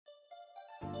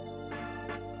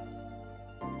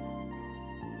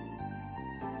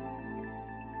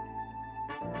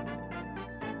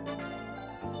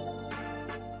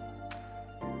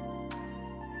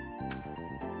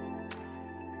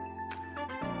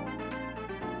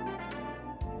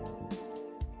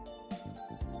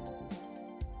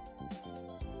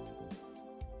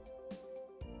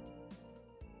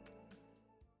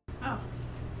Oh.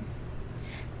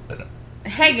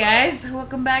 Hey guys,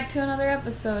 welcome back to another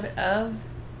episode of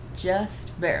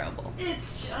Just Bearable.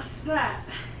 It's just that.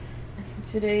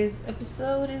 Today's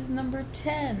episode is number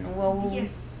 10.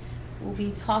 Yes. We'll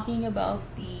be talking about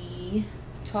the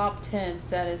top 10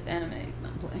 saddest animes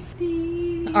not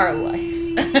playing. Our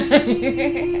lives.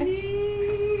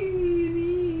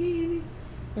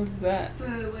 What's that?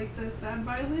 The sad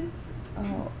violin?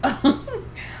 Oh.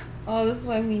 Oh, this is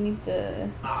why we need the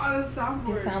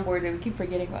soundboard. The soundboard that we keep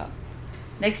forgetting about.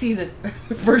 Next season.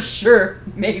 For sure.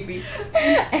 Maybe.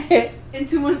 In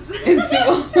 2 months.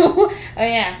 Oh,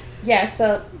 yeah. Yeah,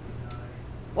 so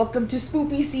welcome to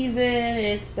Spoopy season.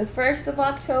 It's the 1st of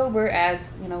October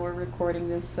as, we're recording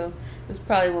this, so this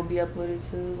probably won't be uploaded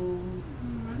till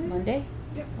Monday?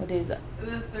 Yep. What day is that? The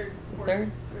 3rd. The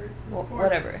 3rd? Well, Fourth.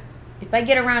 whatever. If I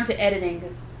get around to editing,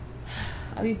 because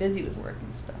I'll be busy with work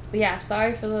and stuff. But yeah,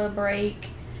 sorry for the break.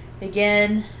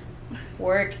 Again,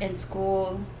 work and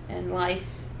school and life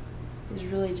is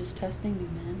really just testing me,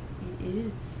 man. It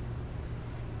is.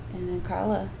 And then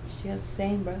Carla, she has the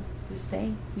same, bro. The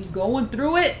same. We going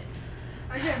through it.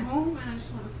 I get home and I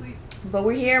just want to sleep. But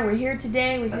we're here. We're here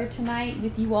today. We're here tonight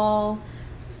with you all.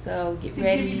 So get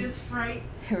ready. To give you this fright.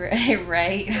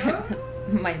 Right.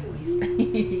 My voice.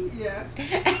 Yeah.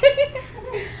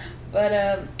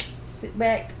 But sit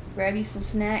back, grab you some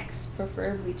snacks,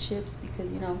 preferably chips,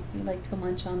 because we like to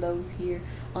munch on those here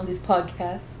on this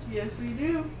podcast. Yes, we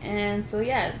do. And so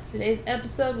yeah, today's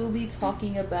episode we'll be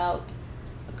talking about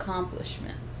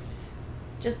accomplishments.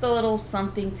 Just a little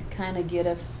something to kind of get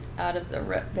us out of the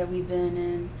rut that we've been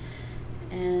in,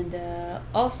 and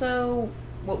also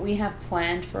what we have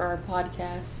planned for our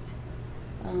podcast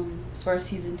as far as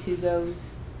season 2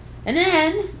 goes. And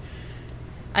then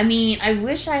I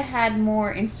wish I had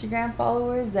more Instagram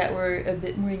followers that were a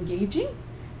bit more engaging,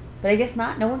 but I guess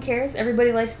not. No one cares.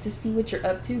 Everybody likes to see what you're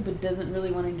up to, but doesn't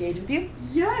really want to engage with you.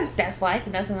 Yes. That's life,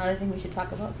 and that's another thing we should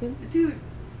talk about soon. Dude,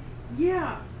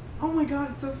 yeah. Oh my god,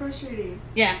 it's so frustrating.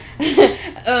 Yeah.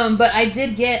 But I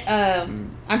did get,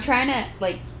 I'm trying to,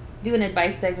 do an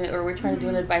advice segment, or we're trying to do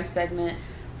an advice segment,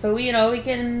 so we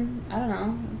can, I don't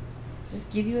know,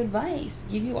 just give you advice,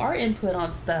 give you our input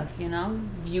on stuff, if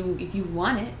you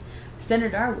want it, send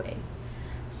it our way.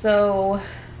 So,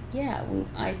 yeah,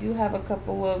 I do have a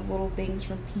couple of little things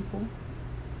from people,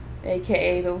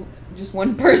 aka just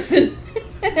one person,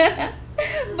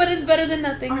 but it's better than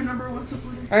nothing. Our number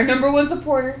one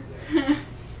supporter.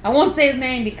 I won't say his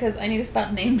name because I need to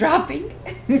stop name dropping.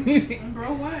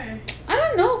 Bro, why? I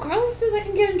don't know. Carlos says I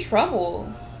can get in trouble.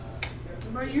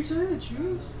 Bro, you're telling the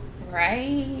truth.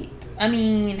 Right? How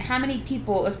many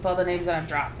people, with all the names that I've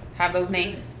dropped, have those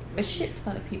names? A shit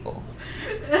ton of people.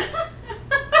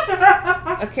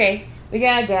 Okay. But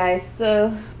yeah, guys.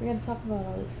 So, we're going to talk about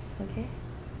all this, okay?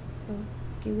 So,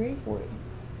 get ready for it.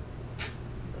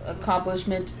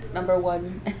 Accomplishment number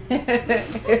 1.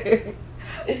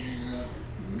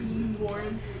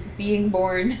 Being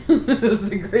born is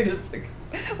the greatest.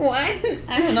 What?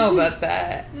 I don't know about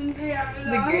that. Yeah,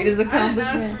 the greatest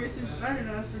accomplishment. I didn't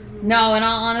ask for it. No, in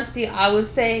all honesty, I would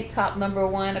say top number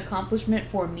 1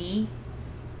 accomplishment for me,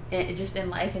 just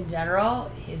in life in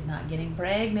general, is not getting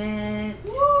pregnant.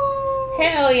 Woo!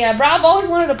 Hell yeah, bro! I've always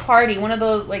wanted a party, one of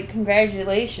those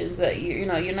congratulations that you're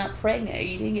not pregnant, or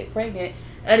you didn't get pregnant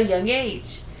at a young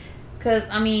age. Cause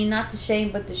not to shame,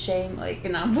 but to shame,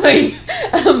 I'm playing,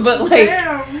 but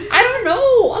Damn. I don't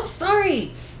know. I'm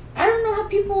sorry. I don't know how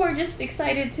people are just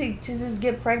excited to just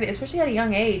get pregnant, especially at a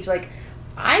young age.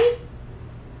 I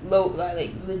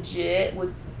legit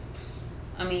would.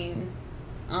 I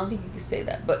don't think you could say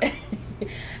that, but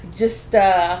just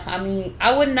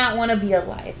I would not want to be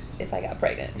alive if I got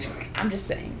pregnant. I'm just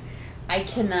saying. I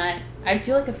cannot. I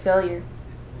feel like a failure.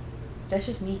 That's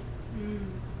just me.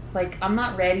 I'm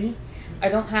not ready. I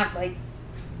don't have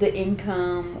the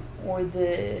income or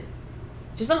the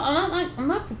I'm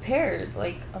not prepared.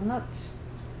 I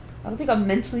don't think I'm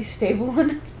mentally stable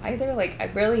enough either. I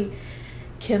barely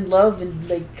can love and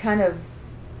kind of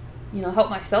help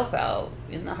myself out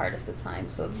in the hardest of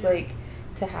times. So it's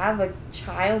to have a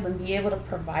child and be able to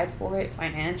provide for it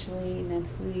financially,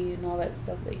 mentally, and all that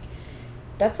stuff,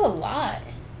 that's a lot.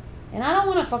 And I don't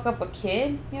want to fuck up a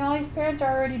kid. These parents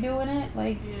are already doing it.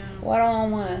 Why don't I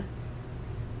want to?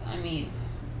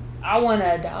 I want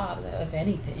to adopt, if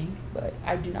anything, but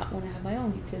I do not want to have my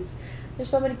own because there's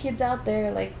so many kids out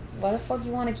there. Why the fuck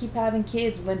you want to keep having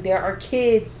kids when there are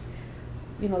kids,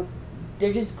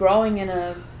 they're just growing in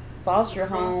a foster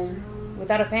home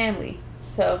without a family.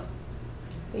 So,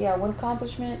 but yeah, one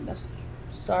accomplishment, I'm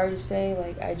sorry to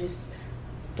say, I just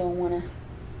don't want to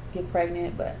get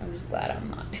pregnant, but I'm just glad I'm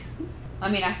not. I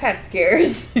mean, I've had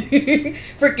scares.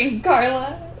 Freaking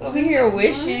Carla over here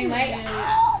wishing like,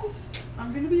 ow.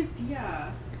 I'm gonna be a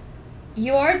Tia.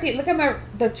 You are look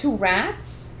at the two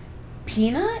rats.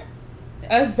 Peanut?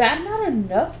 Is that not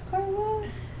enough, Carla?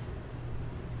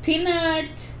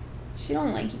 Peanut. She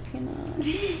don't like you,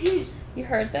 Peanut. You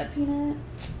heard that, Peanut?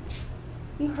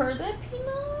 You heard that,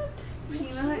 Peanut?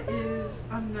 Peanut is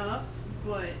enough,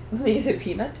 but... You said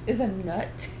Peanut is a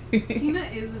nut?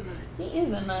 Peanut is a nut. He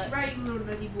is a nut. Right, you little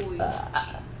nutty boy.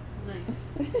 Nice.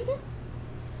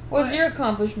 What's your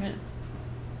accomplishment?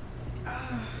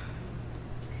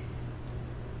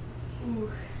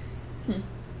 Ooh. I'm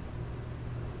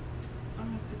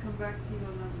gonna have to come back to you on that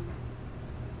one.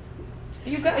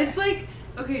 You got It's like,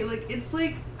 okay, like, it's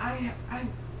like, I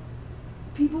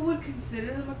people would consider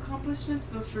them accomplishments,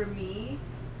 but for me,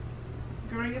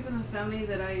 growing up in the family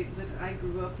that I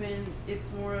grew up in,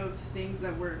 it's more of things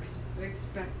that were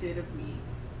expected of me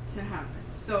to happen.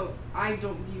 So I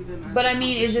don't view them as. But I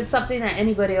mean, is it something that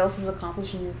anybody else has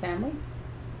accomplished in your family?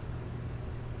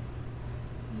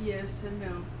 Yes and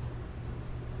no.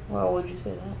 Well, would you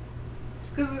say that?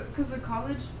 Cause of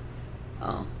college.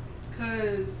 Oh.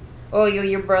 Cause. Oh,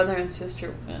 your brother and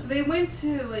sister went. They went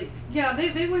to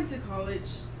they went to college,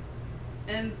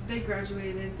 and they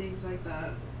graduated and things like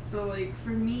that. So like for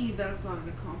me, that's not an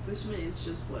accomplishment. It's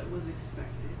just what was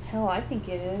expected. Hell, I think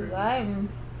it is. I'm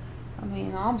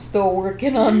still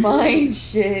working on mine.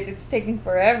 Shit, it's taking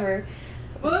forever.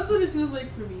 Well, that's what it feels like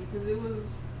for me, because it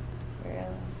was. Really?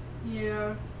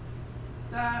 Yeah.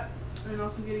 That, and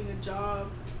also getting a job,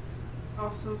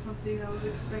 also something that was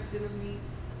expected of me.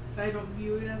 So I don't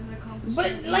view it as an accomplishment.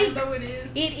 But like, even though it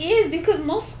is. It is, because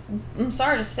I'm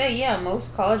sorry to say, yeah,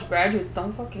 most college graduates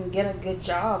don't fucking get a good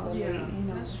job.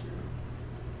 That's true.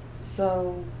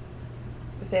 So,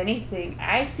 if anything,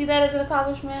 I see that as an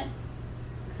accomplishment.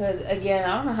 Because again,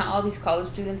 I don't know how all these college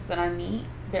students that I meet,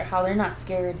 they're not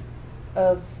scared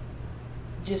of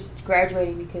just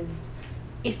graduating, because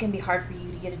it's gonna be hard for you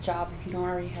to get a job if you don't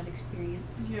already have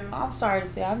experience. Yeah. I'm sorry to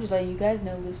say, I'm just letting you guys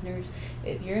know, listeners,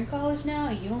 if you're in college now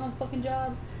and you don't have a fucking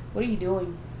job, what are you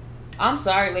doing? I'm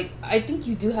sorry, like, I think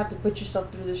you do have to put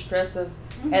yourself through the stress of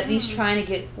at least trying to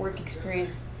get work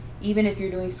experience, even if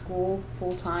you're doing school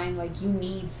full time. Like, you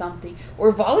need something,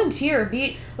 or volunteer.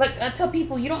 I tell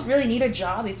people, you don't really need a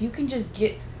job if you can just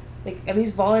get, like, at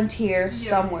least volunteer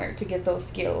somewhere to get those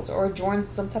skills, or join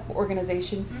some type of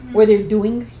organization where they're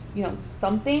doing,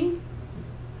 something.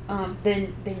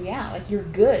 Then yeah, like, you're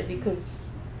good. Because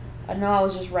I know I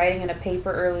was just writing in a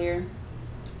paper earlier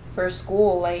for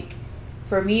school. Like,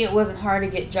 for me, it wasn't hard to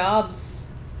get jobs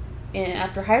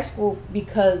after high school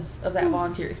because of that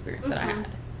volunteer experience that I had.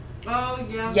 Oh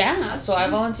yeah. Yeah, so I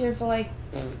volunteered for like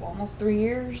almost 3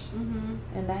 years,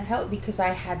 and that helped because I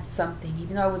had something,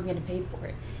 even though I wasn't getting paid for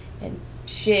it. And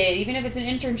shit, even if it's an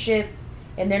internship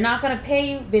and they're not gonna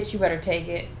pay you, bitch, you better take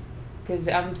it. Because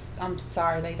I'm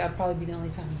sorry, like, that'd probably be the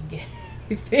only time you get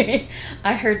anything.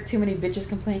 I heard too many bitches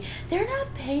complain, they're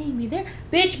not paying me.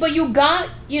 Bitch, but you got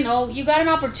an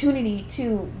opportunity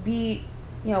to be,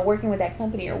 working with that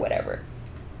company or whatever.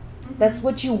 That's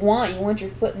what you want. You want your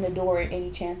foot in the door at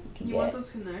any chance you can get. You want those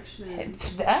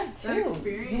connections. That too. That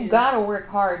experience. You gotta work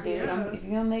hard, dude. Yeah. If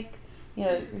you're gonna make,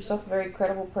 yourself a very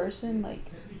credible person, like,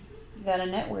 you gotta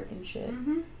network and shit.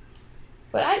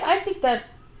 But I think that,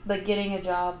 like, getting a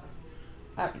job,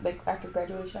 after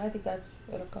graduation, I think that's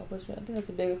an accomplishment. I think that's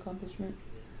a big accomplishment.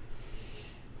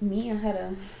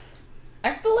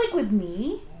 I feel like with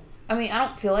me, I mean, I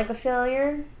don't feel like a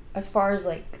failure as far as,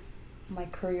 like, my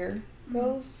career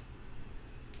goes.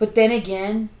 But then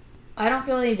again, I don't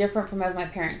feel any different from as my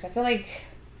parents. I feel like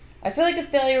a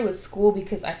failure with school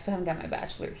because I still haven't got my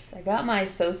bachelor's. I got my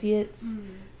associates,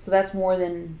 so that's more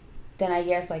than I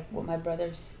guess, like, what my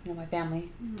brothers, my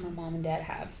family, my mom and dad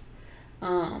have.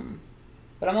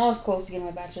 But I'm always close to getting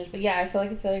my bachelor's. But yeah, I feel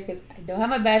like a failure because I don't have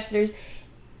my bachelor's,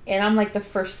 and I'm like the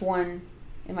first one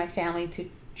in my family to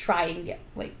try and get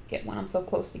one. I'm so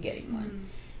close to getting one.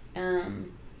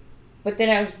 But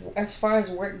then as far as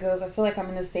work goes, I feel like I'm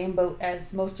in the same boat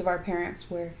as most of our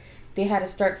parents, where they had to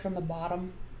start from the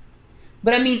bottom.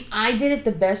 But I mean, I did it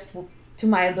the best to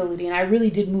my ability, and I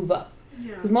really did move up.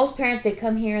 Because most parents, they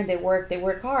come here and they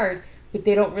work hard, but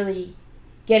they don't really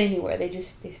get anywhere. They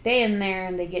stay in there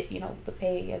and they get, the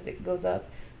pay as it goes up.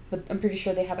 But I'm pretty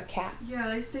sure they have a cap. Yeah,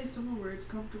 they stay somewhere where it's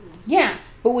comfortable. Yeah,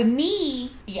 but with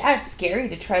me, yeah, it's scary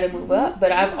to try to move up,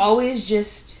 but I've always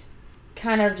just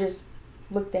kind of just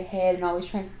looked ahead and always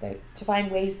trying to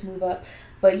find ways to move up.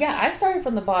 But yeah, I started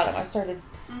from the bottom. I started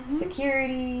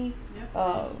security,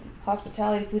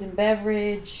 hospitality, food and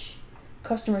beverage,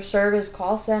 customer service,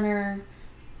 call center,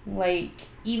 Like,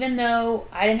 even though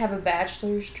I didn't have a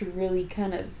bachelor's to really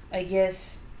kind of, I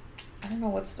guess, I don't know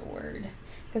what's the word.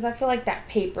 Because I feel like that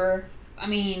paper, I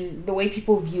mean, the way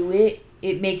people view it,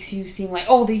 it makes you seem like,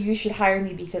 oh, you should hire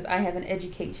me because I have an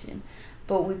education.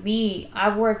 But with me,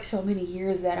 I've worked so many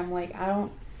years that I'm like, I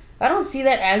don't see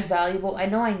that as valuable. I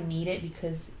know I need it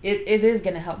because it is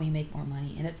going to help me make more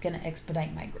money and it's going to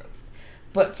expedite my growth.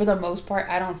 But for the most part,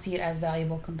 I don't see it as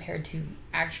valuable compared to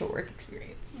actual work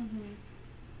experience. Mm-hmm.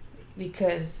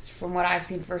 Because from what I've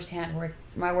seen firsthand,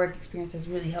 my work experience has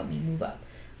really helped me move up.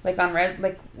 Like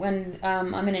when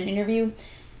I'm in an interview,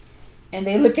 and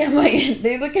they look at my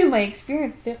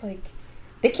experience, they're like,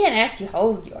 they can't ask you how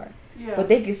old you are, but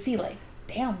they can see like,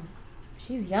 damn,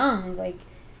 she's young. Like,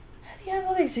 how do you have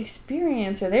all this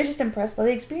experience? Or they're just impressed by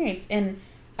the experience. And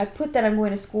I put that I'm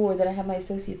going to school or that I have my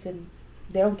associates in.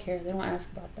 They don't care. They don't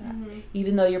ask about that. Mm-hmm.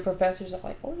 Even though your professors are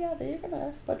like, oh yeah, they're gonna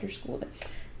ask about your school.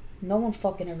 No one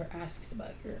fucking ever asks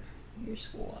about your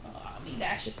school. I mean,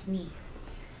 that's just me.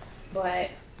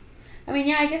 But, I mean,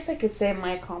 yeah, I guess I could say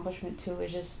my accomplishment, too,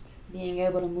 is just being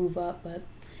able to move up. But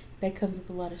that comes with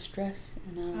a lot of stress.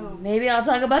 And maybe I'll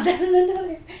talk about that in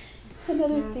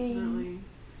another thing.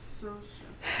 So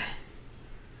stressful.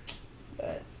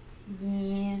 But,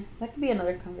 yeah, that could be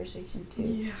another conversation, too.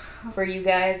 Yeah. For you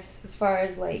guys, as far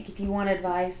as, like, if you want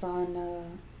advice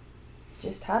on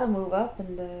just how to move up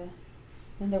in the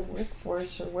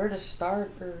workforce or where to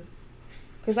start, or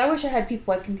because I wish I had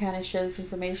people I can kind of share this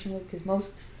information with, because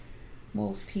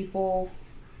most people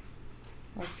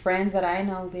or friends that I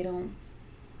know,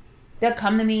 they'll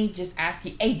come to me just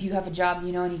asking, hey, do you have a job, do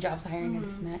you know any jobs hiring, and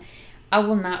this and that. I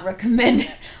will not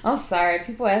recommend I'm sorry,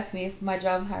 people ask me if my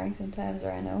job's hiring sometimes,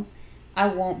 or I know I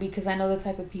won't, because I know the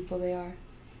type of people they are.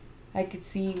 I could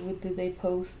see what do they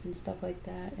post and stuff like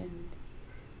that, and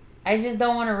I just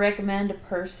don't want to recommend a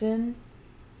person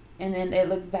and then it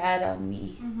looked bad on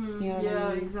me. Mm-hmm. You know what I mean?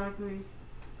 Yeah, exactly.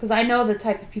 Because I know the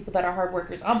type of people that are hard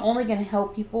workers. I'm only going to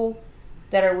help people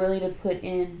that are willing to put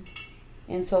in.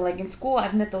 And so, like, in school,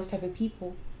 I've met those type of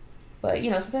people. But, you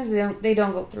know, sometimes they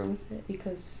don't go through with it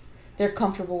because they're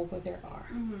comfortable where they are.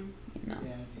 Mm-hmm. You know?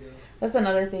 That's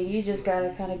another thing. You just got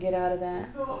to kind of get out of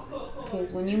that.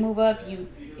 Because when you move up,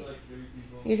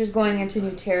 you're just going into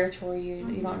new territory.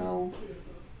 You don't know.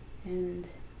 And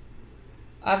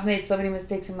I've made so many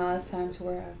mistakes in my lifetime to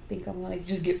where I think I'm going to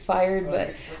just get fired,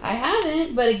 but I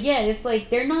haven't. But again, it's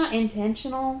like they're not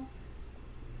intentional.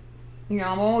 You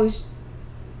know,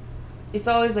 it's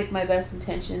always like my best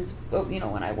intentions, you know,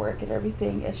 when I work and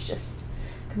everything. It's just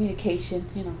communication,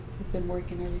 you know, with them work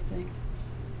and everything.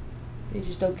 They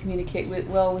just don't communicate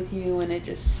well with you, and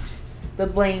the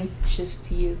blame shifts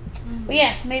to you. Mm-hmm. But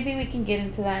yeah, maybe we can get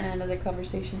into that in another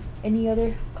conversation. Any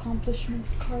other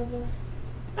accomplishments, Carla?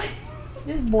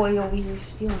 This boy over here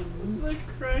stealing me. The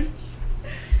crunch.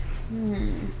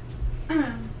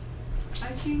 I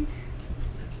think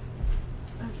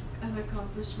another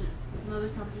accomplishment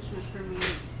for me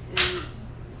is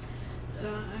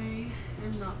that I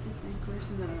am not the same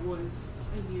person that I was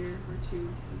a year or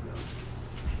two ago.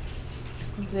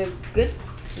 Is it good?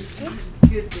 It's good?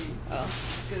 Good thing. Oh.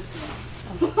 Good thing.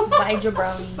 Bye,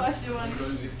 Jabroni. Bye,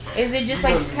 Jabroni. Is it just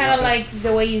like kind of like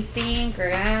the way you think or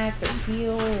act or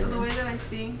feel? Or? The way that I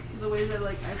think, the way that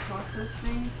like I process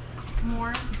things more.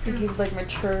 You think you've like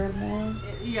matured more?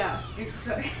 Yeah,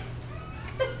 exactly.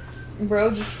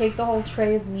 Bro, just take the whole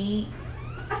tray of meat.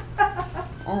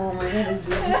 Oh my goodness,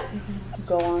 dude.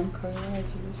 Go on, Carla, as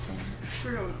you were saying. I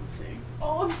forgot what I'm saying.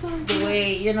 Oh, I'm sorry. The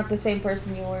way you're not the same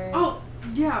person you were. Oh,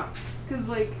 yeah. Because,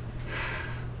 like,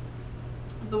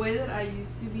 the way that I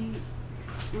used to be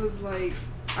was, like,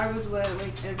 I would let,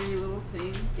 like, every little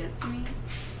thing get to me.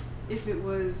 If it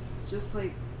was just,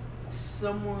 like,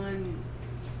 someone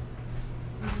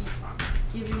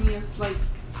giving me a slight,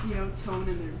 you know, tone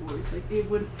in their voice. Like, it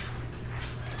would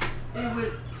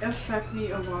affect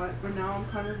me a lot. But now I'm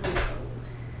kind of like, oh,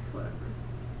 whatever.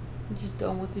 I'm just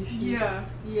done with this shit.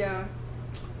 Yeah.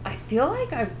 I feel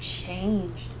like I've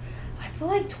changed. I feel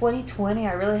like 2020,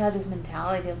 I really had this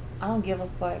mentality of, I don't give a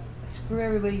fuck. Screw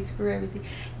everybody, screw everything.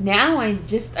 Now I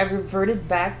reverted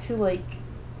back to, like,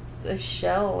 a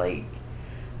shell, like,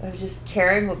 of just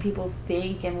caring what people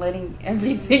think and letting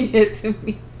everything get to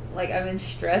me. Like, I've been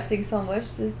stressing so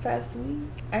much this past week.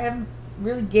 I haven't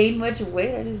really gained much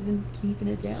weight. I've just been keeping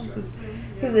it down because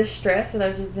of stress, and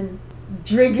I've just been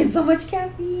drinking so much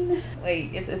caffeine.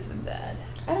 Like, it's been bad.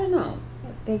 I don't know.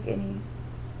 I think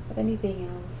anything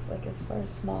else, like as far as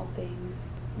small things.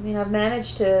 I mean, I've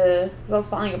managed to, because I was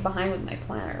falling behind with my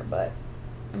planner, but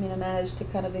I mean, I managed to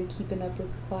kind of been keeping up with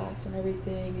class and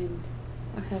everything, and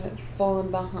I haven't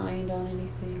fallen behind on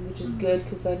anything, which is good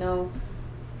because I know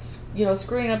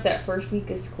screwing up that first week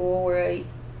of school where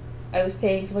I was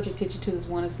paying so much attention to this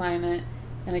one assignment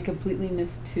and I completely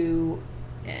missed 2,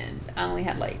 and I only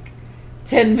had like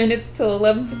 10 minutes till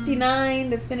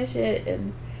 11:59 to finish it,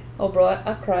 and oh bro,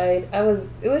 I cried. It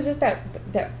was just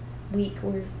that week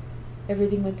where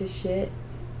everything went to shit.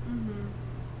 Mm-hmm.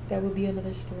 That would be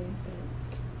another story,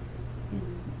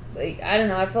 but like I don't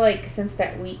know. I feel like since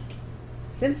that week,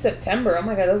 since September, oh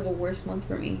my god, that was the worst month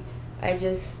for me. I don't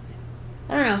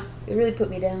know. It really put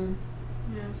me down.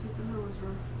 Yeah, September was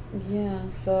rough. Yeah,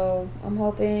 so I'm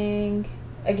hoping.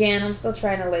 Again, I'm still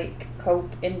trying to like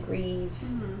cope and grieve.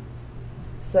 Mm-hmm.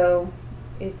 So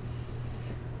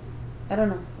I don't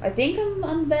know. I think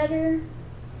I'm better,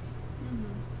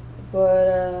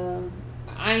 but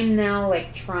I'm now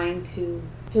like trying to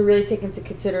really take into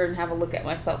consider and have a look at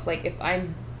myself. Like if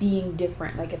I'm being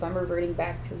different, like if I'm reverting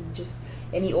back to just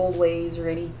any old ways or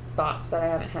any thoughts that I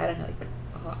haven't had in like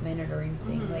a hot minute or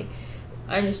anything. Mm-hmm. Like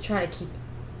I'm just trying to keep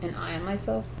an eye on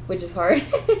myself, which is hard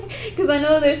because I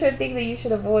know there's certain things that you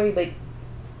should avoid, like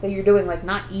that you're doing, like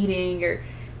not eating or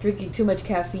drinking too much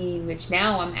caffeine, which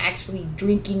now I'm actually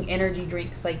drinking energy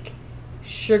drinks, like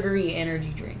sugary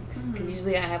energy drinks, because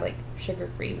usually I have like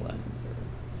sugar-free ones or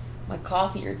my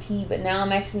coffee or tea, but now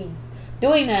I'm actually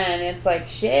doing that, and it's like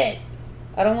shit.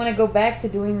 I don't want to go back to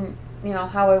doing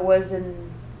how I was at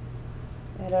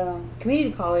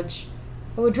community college.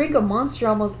 I would drink a Monster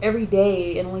almost every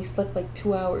day and only slept like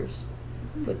 2 hours.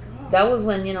 But that was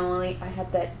when I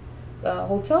had that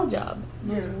hotel job.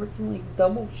 I was working like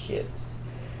double shifts.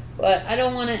 But I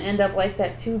don't want to end up like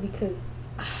that too, because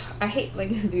I hate, like,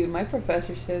 dude, my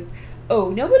professor says, oh,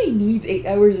 nobody needs 8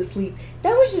 hours of sleep.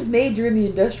 That was just made during the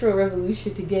Industrial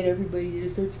Revolution to get everybody to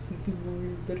start sleeping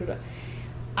more. Da, da, da.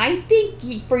 I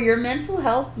think for your mental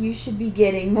health, you should be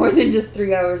getting more than just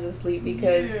 3 hours of sleep,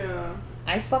 because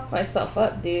I fucked myself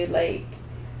up, dude. Like,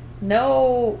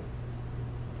 no.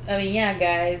 I mean, yeah,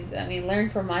 guys. I mean, learn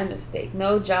from my mistake.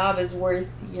 No job is worth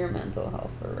your mental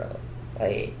health, for real.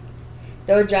 Like,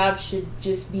 no job should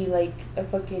just be like a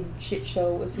fucking shit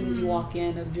show as soon as you walk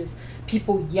in, of just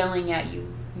people yelling at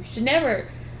you. You should never.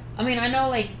 I mean, I know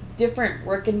like different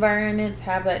work environments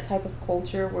have that type of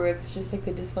culture where it's just like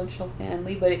a dysfunctional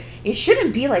family, but it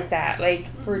shouldn't be like that. Like,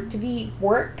 for it to be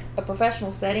work, a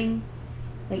professional setting,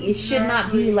 like it should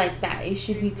not be like that. It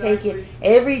should be taken.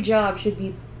 Every job should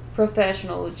be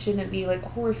professional. It shouldn't be like,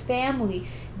 oh, we're family,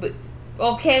 but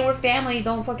okay, we're family.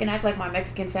 Don't fucking act like my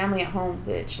Mexican family at home,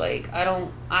 bitch. Like, I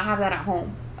have that at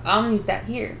home. I don't need that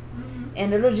here.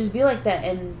 And it'll just be like that.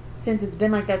 And since it's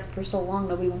been like that for so long,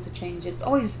 nobody wants to change it. It's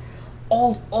always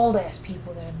old ass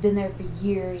people that have been there for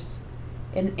years.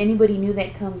 And anybody new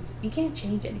that comes, you can't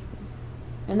change anything.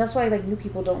 And that's why, like, new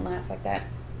people don't last. Like that.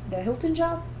 The Hilton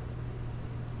job,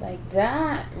 like,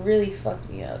 that really fucked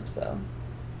me up. So,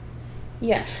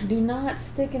 yeah, do not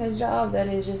stick in a job that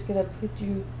is just gonna put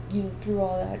you through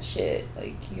all that shit.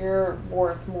 Like, you're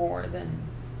worth more than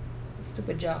a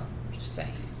stupid job. Just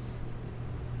saying.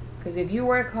 Because if you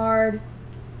work hard,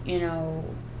 it'll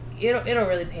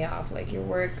really pay off. Like, your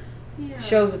work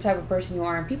shows the type of person you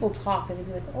are, and people talk and they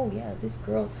be like, oh yeah, this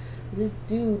girl, this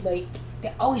dude, like,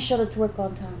 they always showed up to work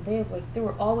on time. They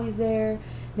were always there,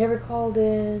 never called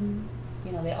in.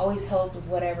 They always helped with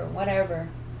whatever.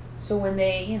 So when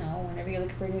they, whenever you're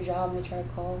looking for a new job and they try to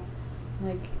call,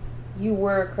 like, you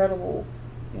were credible,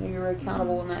 you were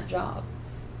accountable in that job.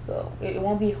 So it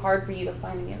won't be hard for you to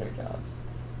find any other jobs.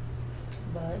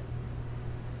 But,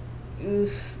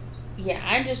 yeah,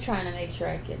 I'm just trying to make sure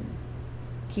I can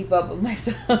keep up with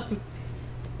myself.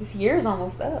 This year is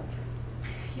almost up.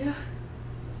 Yeah.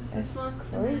 Just this month.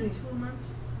 Crazy. And then 2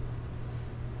 months.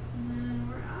 And then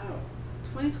we're out.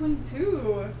 2022.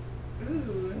 Ooh.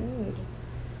 Dude.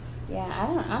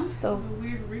 Yeah, I'm still... It's a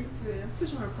weird read to it. I'm still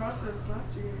trying to process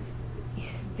last year.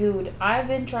 Dude, I've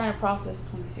been trying to process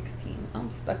 2016. I'm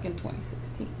stuck in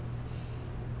 2016.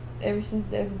 Ever since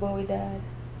David Bowie died.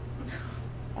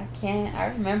 I can't. I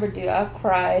remember, dude, I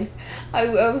cried. I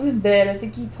was in bed. I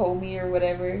think he told me or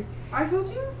whatever. I told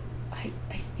you? I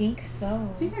think so.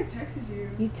 I think I texted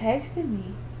you. You texted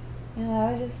me. And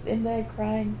I was just in bed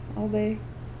crying all day.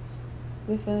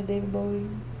 Listening to David Bowie.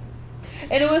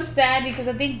 And it was sad because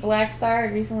I think Black Star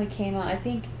recently came out. I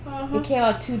think it came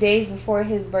out 2 days before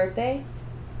his birthday.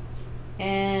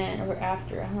 Or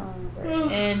after. I don't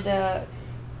remember. And,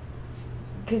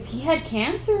 because he had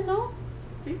cancer, no?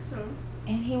 I think so.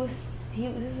 And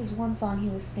this is one song he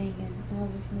was singing, and I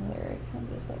was listening to the lyrics, and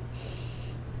I'm just like,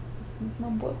 my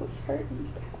boy was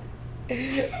hurting. I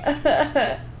was just,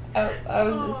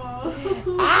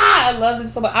 I loved him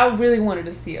so much. I really wanted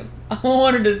to see him. I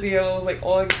was like,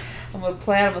 oh, I'm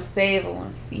gonna save. I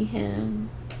want to see him.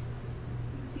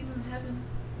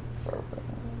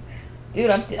 Dude,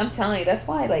 I'm telling you, that's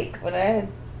why, like, when I had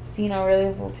seen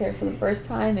Aurelio Voltaire for the first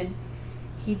time, and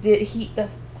the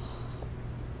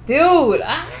dude,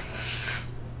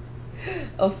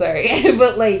 oh, sorry,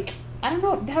 but, like, I don't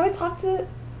know, have I talked to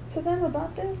them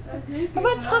about this? Have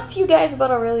I talked to you guys about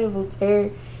Aurelio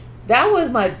Voltaire?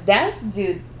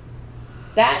 Dude,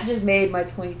 that just made my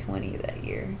 2020 that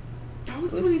year. That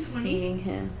was 2020? Seeing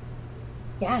him.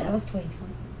 Yeah, that was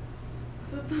 2020.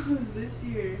 I thought that was this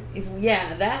year.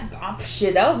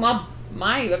 That was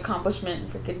my accomplishment in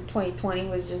freaking 2020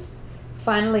 was just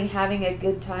finally having a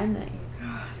good time that year.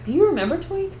 God. Do you remember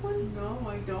 2020? No,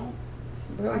 I don't.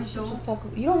 Bro,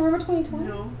 you don't remember 2020?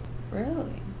 No.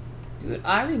 Really? Dude,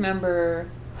 I remember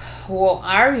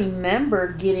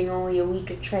getting only a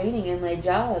week of training in my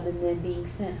job and then being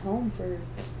sent home for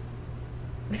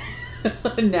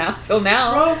till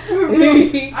now. Bro, for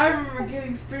real, I remember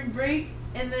getting spring break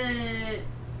and then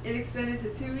it extended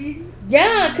to 2 weeks.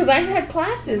 Yeah, because I had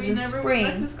classes in never spring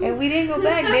went back to school. and we didn't go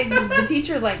back. The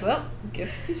teacher was like, well,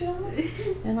 guess what teacher I'm like?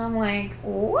 And I'm like,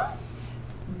 what?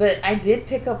 But I did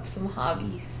pick up some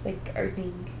hobbies, like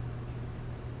gardening.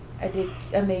 I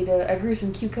grew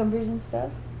some cucumbers and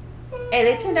stuff. Hey,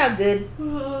 they turned out good.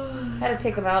 I had to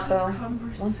take them out though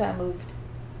Cucumbers. once I moved.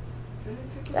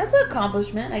 That's an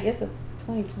accomplishment, I guess, of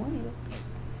 2020.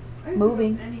 I didn't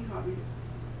Moving. have any hobbies.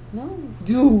 No,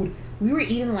 dude, we were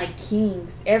eating like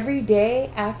kings every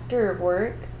day after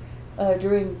work.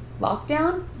 During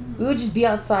lockdown, we would just be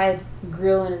outside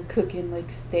grilling or cooking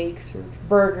like steaks or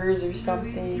burgers or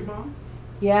something. With your mom?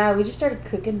 Yeah, we just started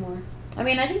cooking more. I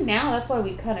mean, I think now that's why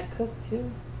we kind of cook too.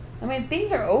 I mean,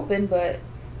 things are open, but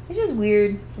it's just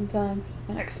weird sometimes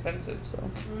and expensive.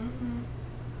 So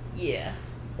yeah,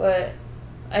 but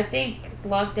I think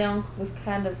lockdown was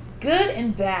kind of good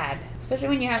and bad, especially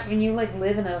when you like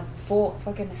live in a full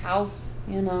fucking house.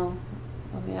 You know,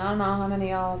 I mean, I don't know how many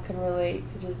of y'all can relate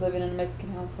to just living in a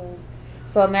Mexican household.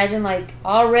 So imagine like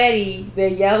already the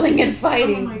yelling and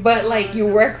fighting, but like you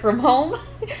work from home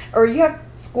or you have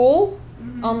school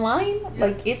online. Yeah.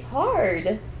 Like it's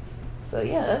hard. So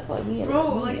yeah, that's why we.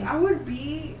 Bro, like I would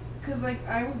be, cause like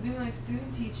I was doing like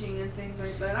student teaching and things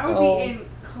like that. I would be in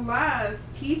class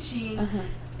teaching,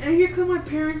 and here come my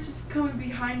parents just coming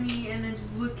behind me and then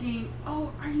just looking.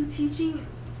 Oh, are you teaching?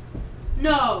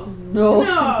 No. No.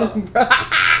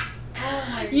 Oh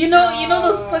my you know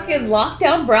those fucking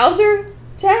lockdown browser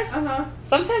tests?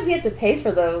 Sometimes we have to pay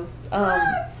for those.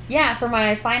 What? Yeah, for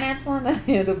my finance one that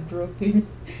I ended up dropping.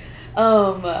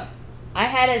 I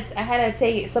had to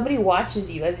take it. Somebody watches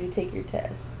you as you take your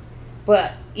test.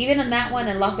 But even in that one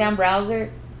in lockdown browser,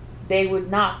 they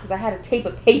would not, because I had to tape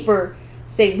a paper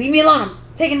say, leave me alone, I'm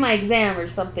taking my exam or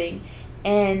something.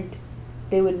 And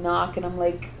they would knock and I'm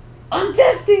like, I'm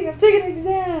taking an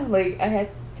exam. Like I had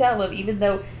to tell them, even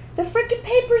though the freaking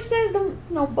paper says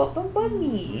don't bug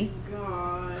me. Oh my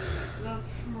god, that's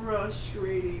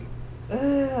frustrating.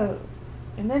 Ugh.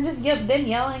 And then just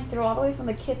yelling through all the way from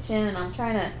the kitchen, and I'm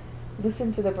trying to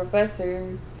listen to the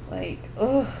professor. Like,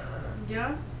 ugh.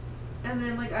 Yeah, and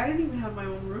then like I didn't even have my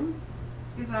own room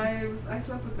because I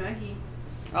slept with Maggie.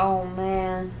 Oh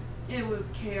man. It was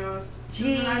chaos.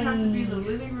 Jeez. Then I'd have to be in the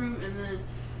living room, and then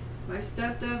my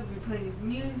stepdad would be playing his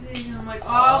music, and I'm like,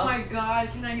 oh my god,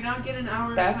 can I not get an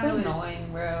hour of silence? That's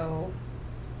annoying, bro.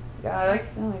 God,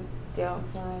 that's the only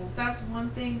downside. That's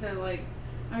one thing that like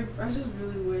I just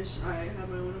really wish I had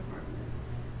my own apartment,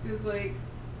 because like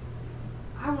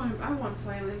I want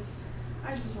silence.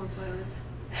 I just want silence.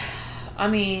 I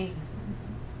mean,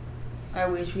 I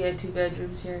wish we had 2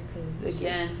 bedrooms here, because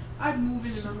again, I'd move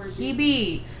in a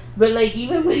heartbeat. But like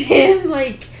even with him,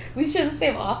 like we share the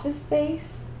same office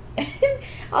space.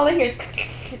 All I hear is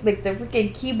like the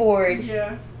freaking keyboard.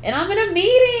 Yeah. And I'm in a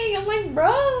meeting. I'm like,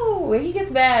 bro. And he gets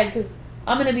mad because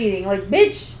I'm in a meeting. Like,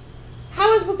 bitch, how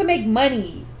am I supposed to make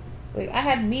money? Like, I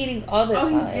had meetings all the time.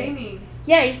 Oh, he's gaming.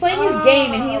 Yeah, he's playing his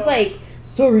game, and he's like,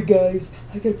 sorry guys,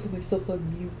 I gotta put myself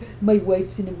on mute. My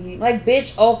wife's in a meeting. Like,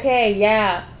 bitch, okay,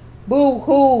 yeah. Boo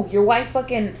hoo. Your wife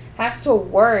fucking has to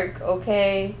work,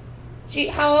 okay?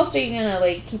 How else are you gonna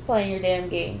like keep playing your damn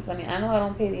games? I mean, I know I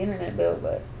don't pay the internet bill,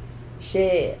 but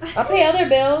shit, I pay other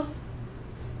bills.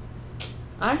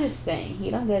 I'm just saying,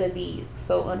 he don't gotta be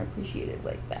so unappreciated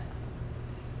like that.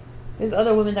 There's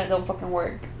other women that don't fucking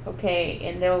work, okay,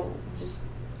 and they'll just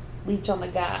leech on the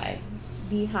guy.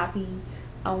 Be happy.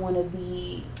 I want to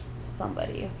be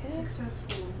somebody, okay?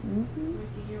 Successful. Mm-hmm.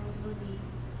 Making your own money.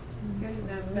 Getting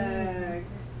that bag.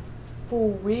 For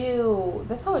real.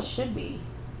 That's how it should be.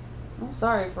 I'm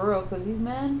sorry, for real, because these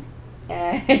men...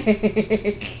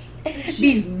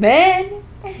 These men...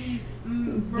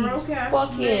 broke these ass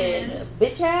fucking men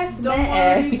bitch ass don't men.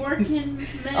 want to be working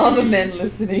men. All the men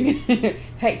listening.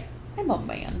 Hey, I'm a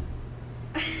man.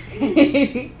 This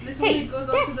only Hey, goes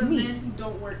out to that's the me. men who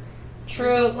don't work. True.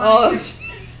 Don't want Oh, to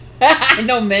I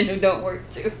know men who don't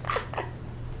work too.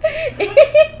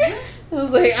 I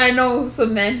was like, I know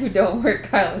some men who don't work,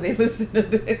 Kyle. They listen to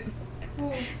this.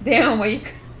 Ooh. Damn, why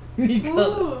you call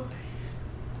Ooh.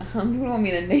 You want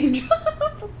me to name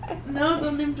drop? No,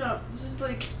 don't name drop. It's just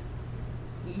like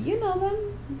You know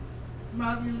them.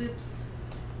 mouth your lips.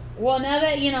 Well, now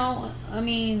that you know, I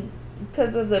mean,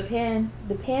 because of the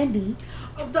pandy.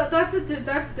 Oh,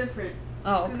 that's different.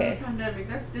 Oh, 'Cause okay. of the pandemic,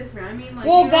 that's different. I mean, like.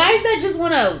 Well, you know, guys that just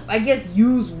want to, I guess,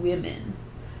 use women.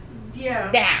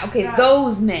 Yeah. Yeah, okay, that-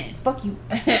 those men. Fuck you.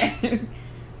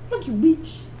 Fuck you,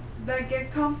 bitch. That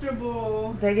get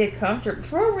comfortable. They get comfortable.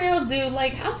 For real, dude,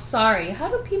 like, I'm sorry. How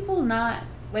do people not,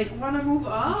 like, Want to move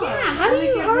up. yeah, how Wanna are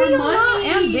get you more not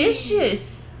money.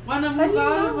 ambitious? Want to How do move you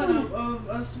out know? of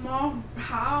a small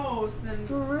house and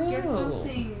For real. get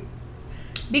something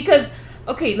Because,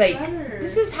 okay, like, better.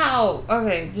 this is how,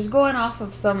 okay, just going off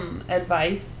of some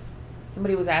advice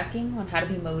somebody was asking on how to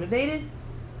be motivated.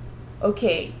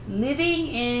 Okay, living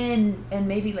in, and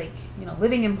maybe like, you know,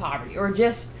 living in poverty or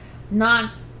just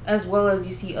not as well as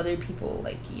you see other people,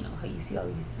 like, you know, how you see all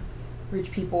these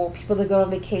rich people that go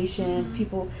on vacations, Mhm.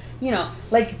 people, you know,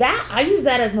 like that. I use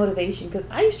that as motivation because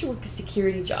I used to work a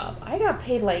security job. I got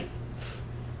paid like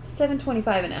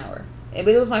 $7.25 an hour. But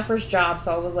it was my first job,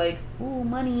 so I was like, ooh,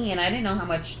 money, and I didn't know how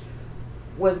much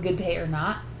was good pay or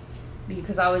not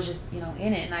because I was just, you know,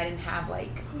 in it and I didn't have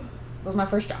like, it was my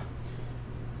first job.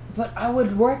 But I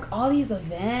would work all these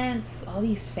events, all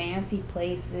these fancy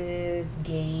places,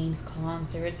 games,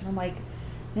 concerts, and I'm like,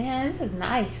 man, this is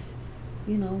nice.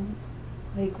 You know,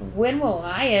 like, when will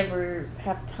I ever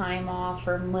have time off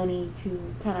or money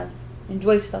to kind of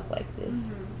enjoy stuff like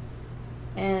this? Mhm.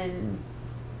 And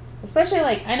especially,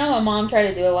 like, I know my mom tried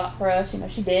to do a lot for us. You know,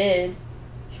 she did.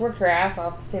 She worked her ass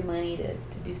off to save money to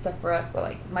do stuff for us. But,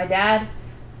 like, my dad,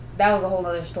 that was a whole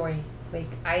other story. Like,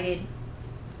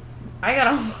 I got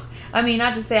all, I mean,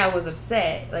 not to say I was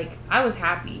upset. Like, I was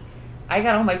happy. I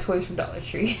got all my toys from Dollar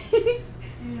Tree.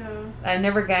 Yeah. I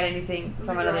never got anything from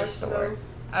The another garage store.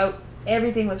 sales.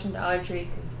 Everything was from Dollar Tree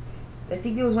because I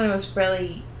think it was when it was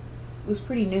fairly, it was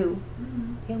pretty new.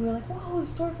 Mhm. And we were like, whoa, a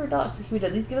store for $1. So he would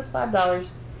at least give us $5.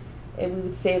 And we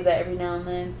would save that every now and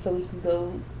then so we could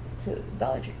go to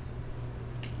Dollar Tree.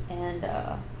 And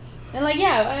like,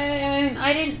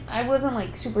 yeah, I wasn't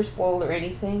like super spoiled or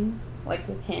anything like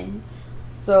with him.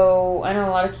 So I know a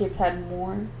lot of kids had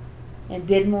more and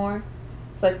did more.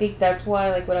 So I think that's why,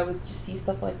 like, when I would just see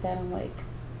stuff like that, I'm like,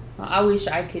 I wish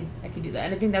I could do that.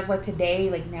 And I think that's why today,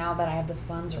 like, now that I have the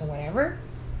funds or whatever,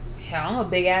 hell, I'm a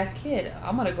big ass kid.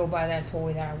 I'm gonna go buy that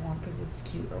toy that I want because it's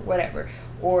cute or whatever.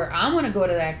 Or I'm gonna go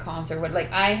to that concert. But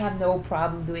like, I have no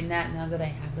problem doing that now that I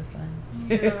have the funds.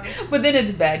 Yeah. But then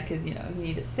it's bad because, you know, you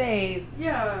need to save.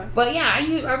 Yeah. But yeah,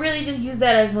 I really just use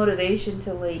that as motivation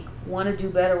to, like, want to do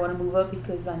better, want to move up,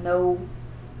 because I know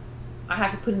I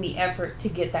have to put in the effort to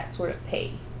get that sort of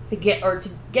pay, to get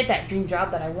that dream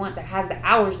job that I want, that has the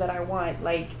hours that I want.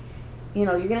 Like, you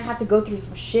know, you're gonna have to go through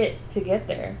some shit to get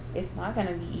there. It's not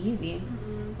gonna be easy.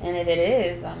 Mm-mm. And if it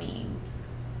is, I mean,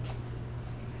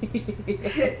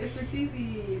 If it's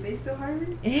easy, they still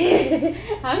hiring?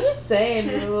 I'm just saying,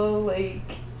 bro, like,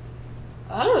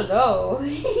 I don't know.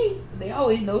 They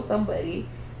always know somebody.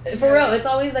 For real, it's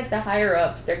always like the higher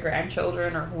ups, their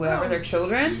grandchildren or whoever, their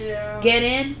children Yeah. get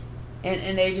in,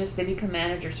 and they become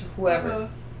managers or whoever. Uh-huh.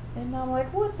 And I'm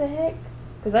like, what the heck?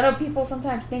 Because I know people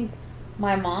sometimes think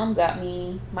my mom got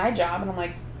me my job, and I'm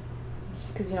like,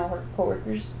 just because, you know, her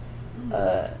coworkers,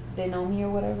 they know me or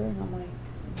whatever, and I'm like,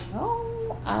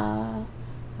 no,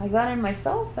 I got in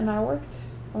myself, and I worked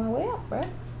on my way up, right?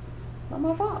 It's not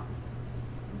my fault.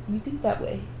 You think that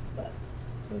way, but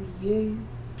yeah.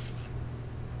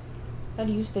 How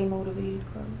do you stay motivated,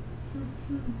 Carl?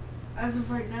 As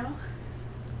of right now,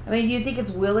 I mean, do you think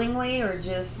it's willingly or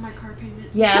just... my car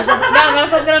payment. Yeah, that's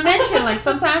what I was gonna mention. Like,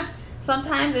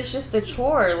 sometimes it's just a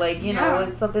chore. Like, you know, Yeah.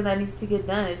 it's something that needs to get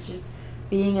done. It's just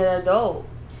being an adult.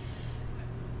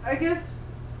 I guess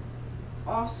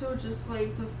also just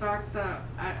like the fact that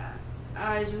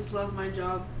I just love my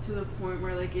job to the point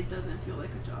where, like, it doesn't feel like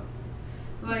a job.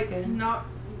 Like, good.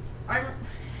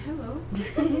 Hello.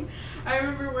 I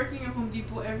remember working at Home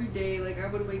Depot every day. Like, I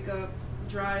would wake up,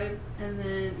 drive, and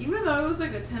then even though it was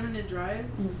like a 10-minute drive,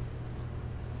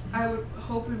 I would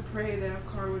hope and pray that a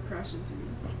car would crash into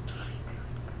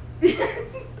me.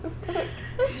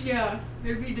 Yeah,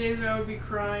 there'd be days where I would be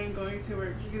crying going to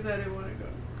work because I didn't want to go.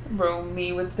 Bro,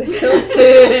 me with the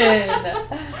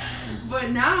Hilton.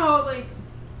 But now, like,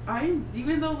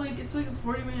 even though, like, it's like a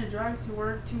 40-minute drive to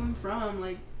work, to and from,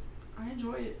 like, I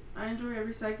enjoy it. I enjoy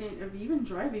every second of even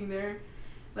driving there.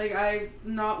 Like,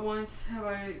 not once have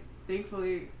I,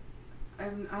 thankfully, I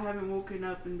haven't woken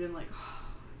up and been like, oh,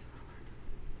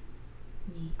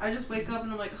 I just wake up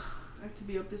and I'm like, oh, I have to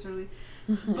be up this early.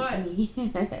 But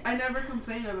I never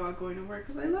complain about going to work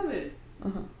because I love it. I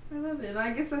love it. And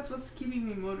I guess that's what's keeping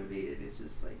me motivated. It's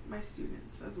just like my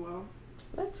students as well.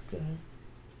 That's good.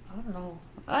 I don't know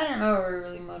what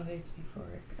really motivates me for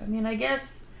work. I mean, I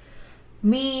guess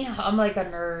I'm like a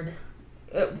nerd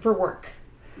for work.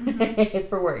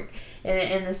 For work.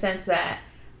 In the sense that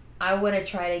I want to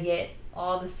try to get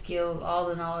all the skills, all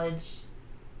the knowledge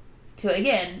to,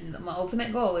 again, my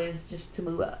ultimate goal is just to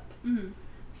move up.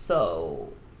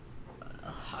 So,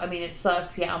 I mean, it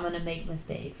sucks. Yeah, I'm going to make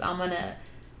mistakes. I'm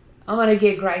going to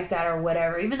get griped at or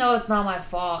whatever, even though it's not my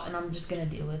fault, and I'm just going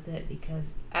to deal with it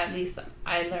because at least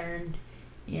I learned,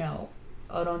 oh,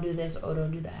 don't do this, oh,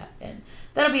 don't do that. And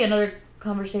that'll be another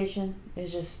conversation,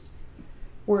 is just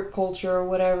work culture or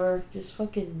whatever. Just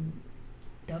fucking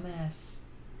dumbass.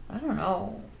 I don't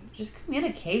know. Just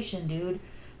communication, dude.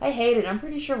 I hate it. I'm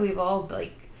pretty sure we've all,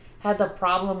 like, had the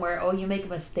problem where, you make a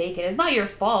mistake, and it's not your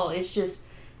fault. It's just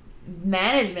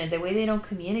management, the way they don't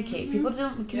communicate. People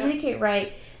don't communicate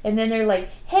right, and then they're like,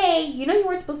 hey, you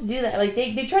weren't supposed to do that. Like,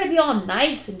 they try to be all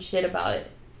nice and shit about it.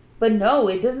 But no,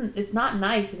 it doesn't. It's not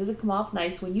nice. It doesn't come off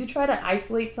nice. When you try to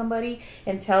isolate somebody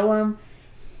and tell them,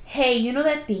 hey,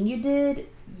 that thing you did?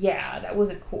 Yeah, that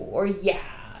wasn't cool. Or, yeah,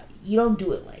 you don't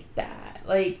do it like that.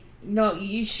 Like, no,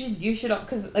 you should,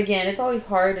 because, again, it's always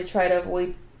hard to try to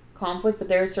avoid conflict, but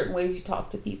there are certain ways you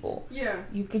talk to people. Yeah.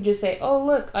 You could just say, oh,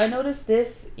 look, I noticed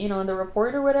this, in the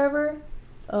report or whatever.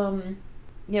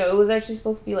 It was actually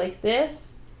supposed to be like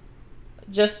this.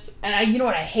 And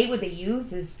what I hate what they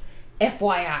use is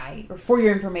FYI, or for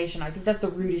your information. I think that's the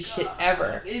rudest shit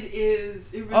ever. It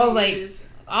is. It really I was like, is.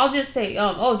 I'll just say,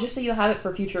 just so you have it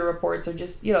for future reports, or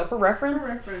just, for reference.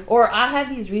 Or I have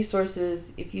these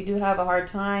resources. If you do have a hard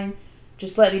time,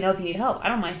 just let me know if you need help. I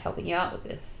don't mind helping you out with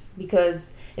this.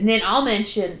 And then I'll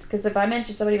mention, because if I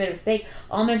mention somebody made a mistake,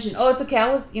 I'll mention, oh, it's okay. I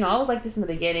was like this in the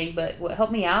beginning, but what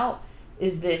helped me out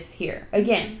is this here.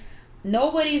 Again,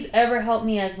 nobody's ever helped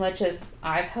me as much as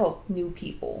I've helped new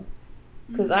people.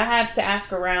 Because I have to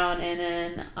ask around, and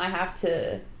then I have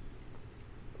to,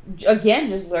 again,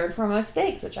 just learn from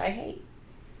mistakes, which I hate.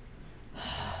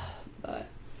 But,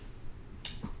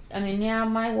 I mean, yeah,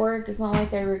 my work, it's not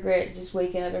like I regret just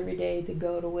waking up every day to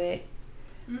go to it.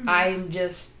 I'm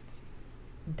just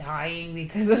dying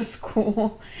because of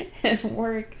school and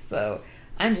work, so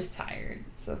I'm just tired.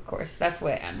 So, of course, that's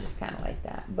why I'm just kind of like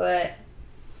that. But,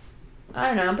 I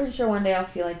don't know, I'm pretty sure one day I'll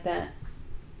feel like that,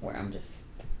 where I'm just,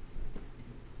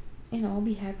 I'll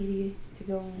be happy to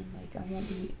go in. Like, I won't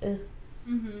be,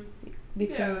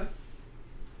 because,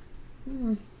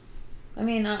 I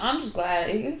mean, I'm just glad.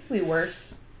 It could be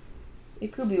worse.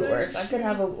 It could be worse. I could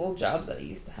have those old jobs that I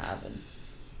used to have, and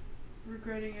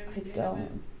regretting every I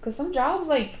don't. Because some jobs,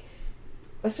 like,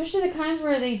 especially the kinds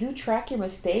where they do track your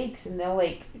mistakes and they'll,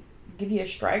 like, give you a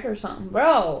strike or something.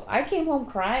 Bro, I came home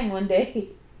crying one day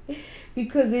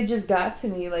because it just got to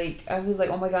me. Like, I was like,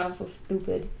 oh my God, I'm so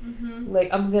stupid.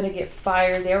 Like, I'm going to get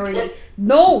fired.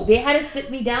 They had to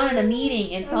sit me down in a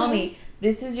meeting and tell me,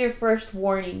 this is your first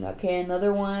warning, okay?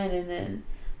 Another one, and then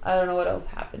I don't know what else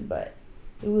happened, but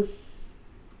it was,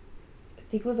 I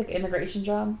think it was like an immigration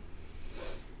job.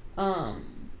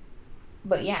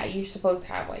 But yeah, you're supposed to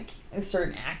have like a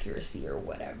certain accuracy or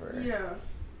whatever. Yeah.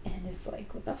 And it's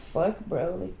like, what the fuck,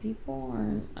 bro? Like, people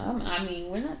aren't. I mean,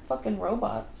 we're not fucking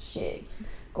robots. Shit,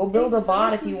 go build a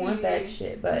bot if you want that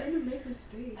shit. But you're gonna make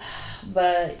mistakes.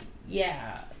 But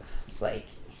yeah, it's like,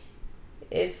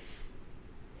 if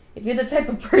you're the type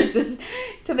of person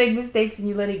to make mistakes and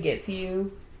you let it get to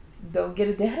you, don't get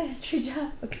a data entry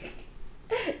job.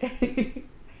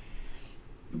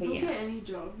 But don't yeah. get any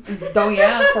job. Don't,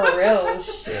 for real.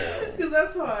 Shit. Because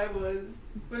that's how I was.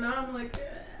 But now I'm like,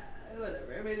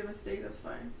 whatever. I made a mistake. That's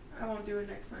fine. I won't do it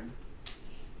next time.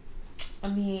 I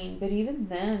mean, but even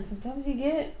then, sometimes I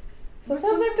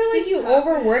feel like you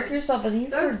overwork yourself and you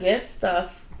forget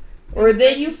stuff. Or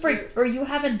then or you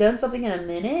haven't done something in a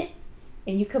minute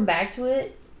and you come back to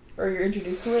it or you're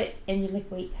introduced to it and you're like,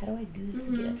 wait, how do I do this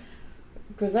again?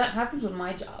 Because that happens with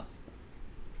my job.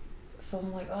 So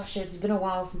I'm like, oh shit, it's been a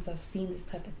while since I've seen this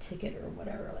type of ticket or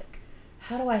whatever. Like,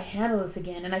 how do I handle this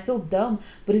again? And I feel dumb,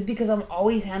 but it's because I'm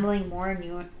always handling more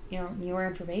newer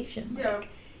information. Yeah. Like,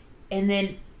 and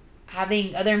then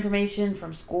having other information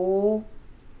from school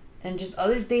and just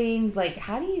other things. Like,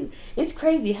 how do you... It's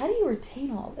crazy. How do you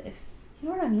retain all this? You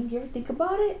know what I mean? Do you ever think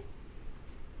about it?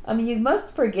 I mean, you must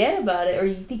forget about it, or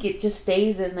you think it just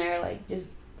stays in there, like, just...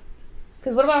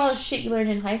 Because what about all the shit you learned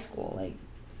in high school? Like...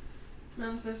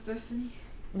 Manifest destiny.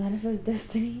 Manifest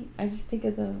destiny? I just think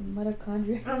of the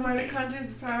mitochondria. Mitochondria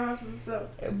is the powerhouse of the cell.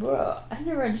 Bro, I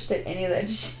never understood any of that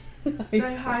shit.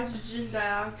 Dihydrogen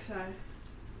dioxide.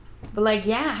 But, like,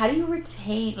 yeah, how do you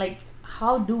retain... Like,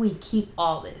 how do we keep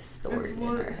all this stored in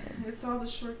our heads? It's all the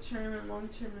short-term and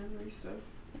long-term memory stuff.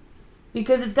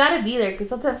 Because it's got to be there. Because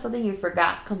sometimes something you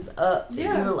forgot comes up.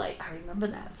 Yeah. And you're like, I remember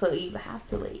that. So you have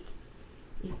to, like,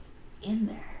 it's in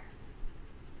there.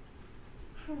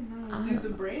 I don't know. Dude, the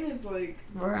brain is like...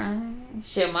 Right.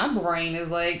 Shit, my brain is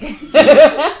like...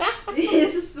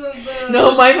 It's just the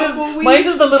no, mine's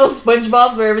is the little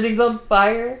SpongeBob's where everything's on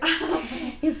fire.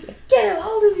 He's like, get a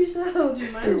hold of yourself.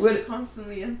 Dude, mine is just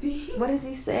constantly empty. What does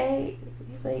he say?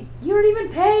 He's like, you don't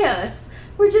even pay us.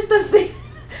 We're just a thing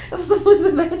of someone's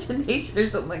imagination or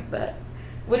something like that.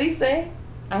 What did he say?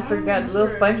 I forgot. The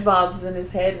little SpongeBob's in his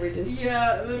head were just...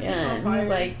 Yeah, and he's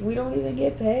like, we don't even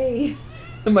get paid.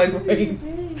 my brain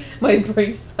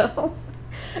cells.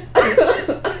 You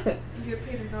get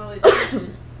paid in knowledge.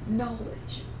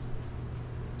 Knowledge.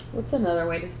 What's another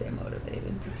way to stay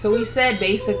motivated? So we said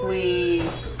basically...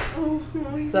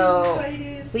 So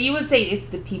you would say it's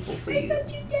the people for you,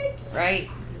 right?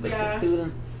 Like the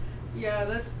students. Yeah,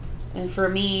 that's... And for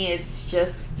me, it's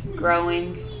just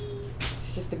growing.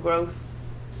 It's just a growth.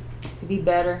 To be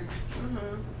better.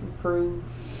 Improve.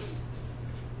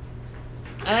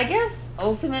 And I guess,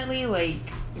 ultimately, like,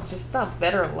 just a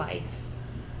better life.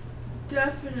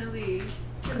 Definitely.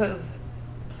 Because...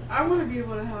 I want to be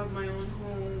able to have my own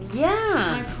home.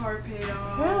 Yeah. My car paid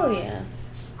off. Hell yeah.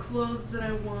 Clothes that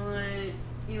I want.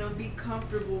 You know, be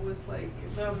comfortable with, like,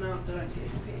 the amount that I'm getting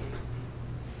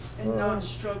paid. And not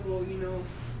struggle, you know.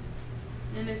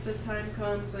 And if the time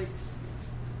comes, like,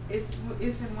 if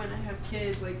and when I have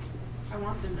kids, like, I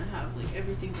want them to have, like,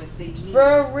 everything that they need.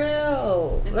 For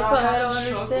real. And that's what I don't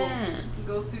understand.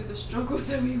 Go through the struggles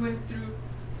that we went through.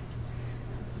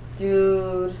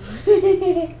 Dude.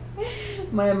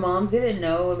 My mom didn't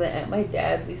know that at my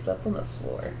dad's we slept on the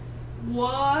floor. What?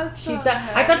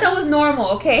 I thought that was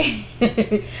normal. Okay.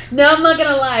 No, I'm not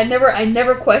gonna lie. I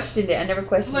never questioned it. I never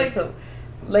questioned it until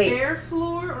late. Bare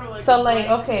floor or like. So like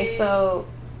okay, so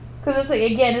because it's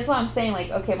like again, that's what I'm saying. Like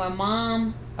okay, my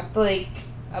mom. I feel like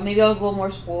maybe I was a little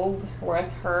more spoiled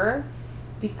with her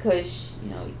because you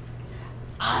know,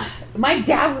 my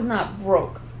dad was not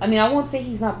broke. I mean, I won't say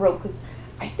he's not broke because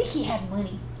I think he had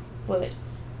money, but.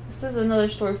 This is another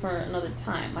story for another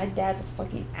time. My dad's a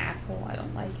fucking asshole. I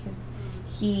don't like him.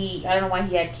 I don't know why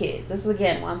he had kids. This is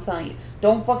again what I'm telling you.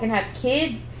 Don't fucking have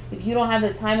kids if you don't have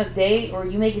the time of day or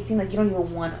you make it seem like you don't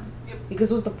even want them. Yep.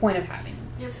 Because what's the point of having them?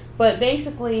 Yep. But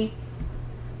basically,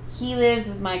 he lived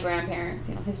with my grandparents,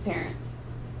 you know, his parents.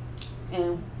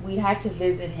 And we had to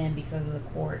visit him because of the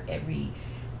court every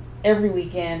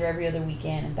weekend or every other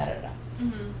weekend and da-da-da.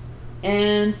 Mm-hmm.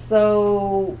 And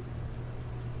so...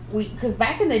 because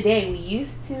back in the day, we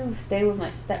used to stay with my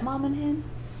stepmom and him,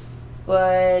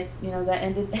 but, you know, that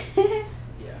ended.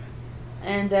 Yeah.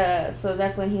 And so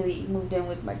that's when he moved in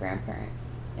with my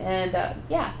grandparents. And,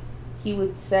 yeah, he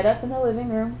would set up in the living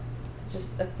room,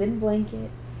 just a thin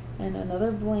blanket and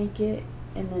another blanket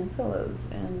and then pillows.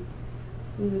 And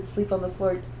we would sleep on the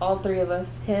floor, all three of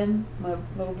us, him, my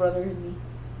little brother, and me.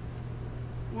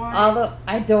 Why? Although,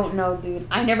 I don't know, dude.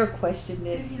 I never questioned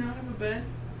it. Did he not have a bed?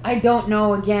 I don't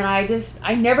know. Again,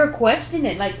 I never questioned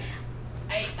it. Like,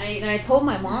 I told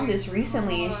my mom this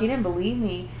recently, and she didn't believe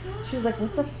me. She was like,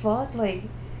 "What the fuck? Like,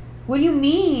 what do you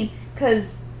mean?"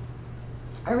 Because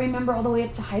I remember all the way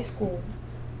up to high school.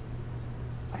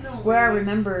 I swear I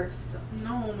remember.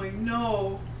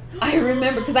 No. I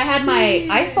remember because I had my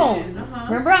iPhone.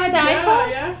 Remember I had the iPhone?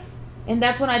 Yeah. And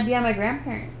that's when I'd be at my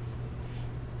grandparents.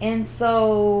 And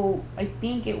so I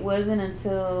think it wasn't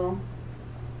until...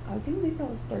 I think I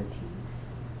was 13.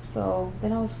 So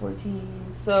then I was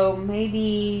 14. So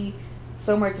maybe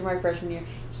somewhere through my freshman year,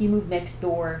 he moved next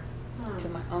door to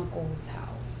my uncle's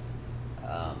house.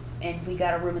 And we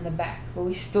got a room in the back, but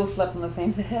we still slept on the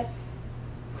same bed.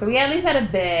 So we at least had a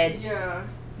bed. Yeah.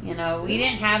 You know, we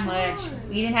didn't have much.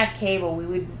 We didn't have cable. We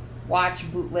would watch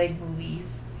bootleg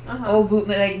movies. Old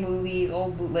bootleg movies,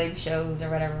 old bootleg shows or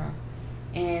whatever.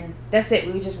 And that's it.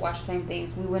 We would just watch the same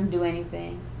things. We wouldn't do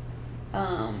anything.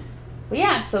 But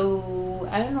yeah, so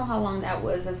I don't know how long that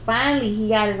was. And finally, he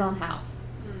got his own house.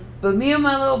 But me and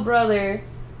my little brother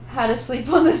had to sleep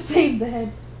on the same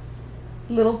bed.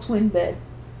 Little twin bed.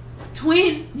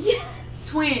 Twin? Yes.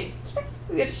 Twin. Yes.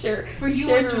 We had to share. For you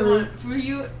share and a room. John. For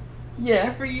you.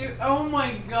 Yeah. For you. Oh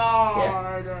my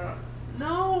god.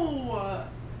 No.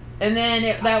 And then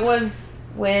that was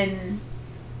when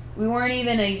we weren't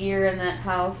even a year in that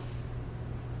house.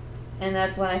 And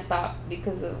that's when I stopped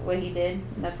because of what he did.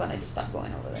 And that's when I just stopped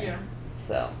going over there. Yeah.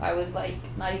 So I was like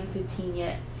not even 15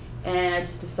 yet. And I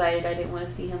just decided I didn't want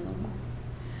to see him no more.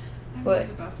 But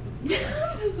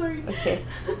I'm so sorry. Okay.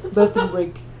 Bathroom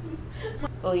break.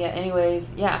 Oh yeah,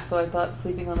 anyways, yeah, so I thought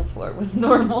sleeping on the floor was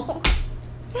normal.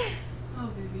 Oh,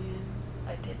 Vivian.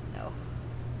 I didn't know.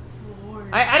 Floor.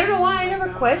 I don't know why I Oh my never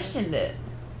God. questioned it.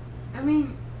 I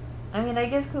mean, I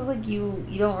guess because, like, you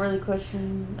don't really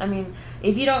question... I mean,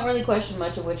 if you don't really question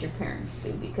much of what your parents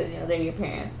do because, you know, they're your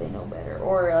parents, they know better.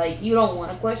 Or, like, you don't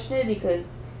want to question it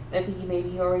because I think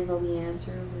you already know the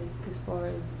answer, like, as far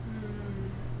as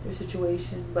their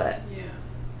situation. But, yeah.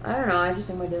 I don't know, I just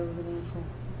think my dad was an asshole.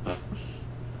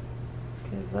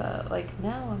 Because, like,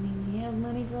 now, I mean, he has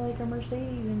money for, like, a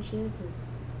Mercedes and shit.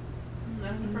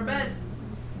 But, Nothing for bed.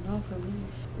 not for me.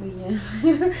 But,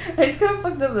 yeah. I just kind of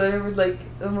fucked up that I remember, like,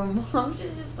 my mom,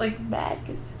 she's just, like, mad.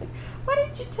 Because she's like, why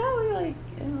didn't you tell me? Like,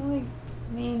 and, like,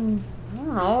 I mean, I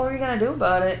don't know. What are you going to do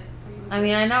about it? I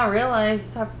mean, I now realize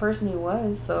the type of person he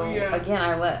was. So, Yeah. again,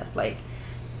 I left. Like,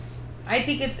 I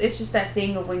think it's just that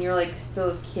thing of when you're, like,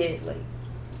 still a kid, like,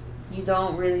 you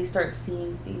don't really start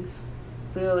seeing things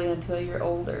clearly until you're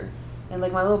older. And,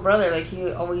 like, my little brother, like,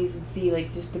 he always would see,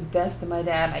 like, just the best of my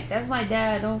dad. Like, that's my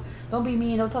dad. Don't be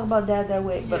mean. Don't talk about dad that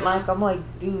way. But, Yeah. like, I'm like,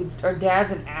 dude, our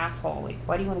dad's an asshole. Like,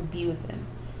 why do you want to be with him?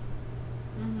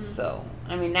 Mm-hmm. So,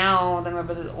 I mean, now that my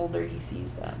brother's older, he sees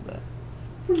that. But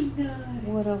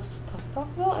what else to talk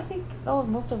about? I think that was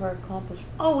most of our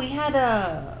accomplishments. Oh, we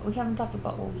haven't talked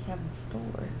about what we have in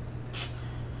store.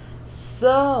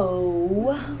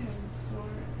 So...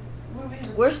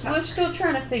 We're still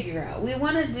trying to figure out. We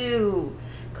want to do,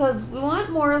 because we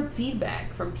want more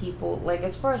feedback from people, like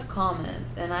as far as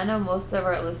comments. And I know most of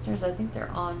our listeners, I think they're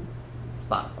on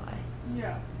Spotify.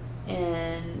 Yeah.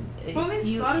 And If only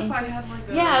Spotify had like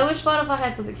a... Yeah, I wish Spotify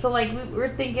had something. So like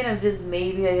we're thinking of just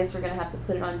maybe, I guess we're going to have to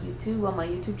put it on YouTube, on my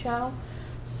YouTube channel.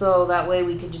 So that way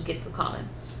we can just get the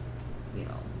comments, you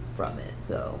know, from it.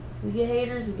 So if we get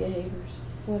haters, we get haters.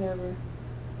 Whatever.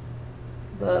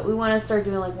 But we want to start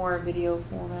doing like more video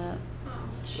format. Oh.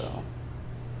 So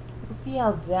we'll see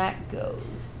how that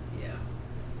goes. Yeah.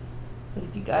 But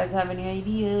if you guys have any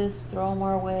ideas, throw them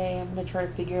our way. I'm going to try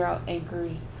to figure out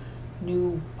Anchor's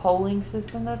new polling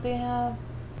system that they have.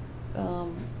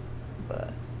 But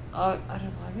I don't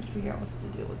know. I got to figure out what's the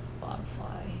deal with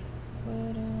Spotify.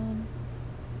 But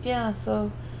yeah,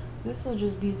 so this will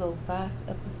just be the last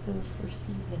episode for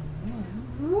season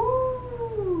 1. Woo!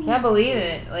 Can't believe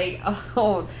it. Like,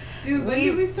 oh. Dude, when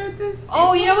did we start this?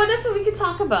 Oh, you know what? That's what we could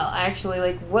talk about, actually.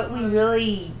 Like, what we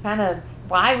really kind of,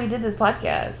 why we did this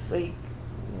podcast. Like,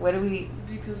 what do we...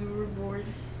 Because we were bored.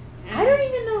 I don't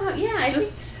even know how, yeah. I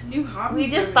just new hobbies.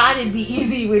 we just thought it'd be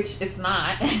easy, which it's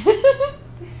not.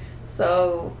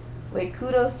 So, like,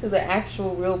 kudos to the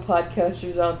actual real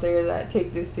podcasters out there that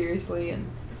take this seriously and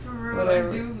For real, whatever.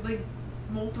 I do, like,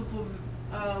 multiple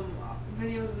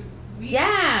videos a week.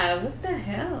 Yeah, what the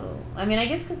hell? I mean, I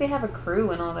guess because they have a crew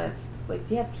and all that. Like,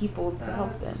 they have people to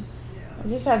help them. Yeah. I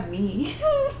just have me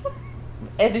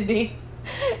editing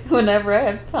whenever I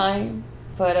have time.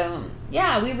 But,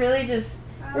 yeah, we really just...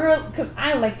 Because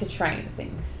I like to try new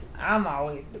things. I'm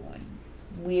always doing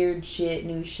weird shit,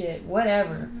 new shit,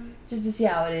 whatever. Mm-hmm. Just to see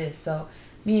how it is. So,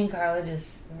 me and Carla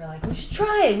we're like, we should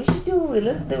try it. We should do it.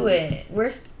 Let's do it.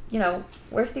 Worst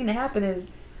thing to happen is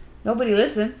nobody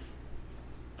listens.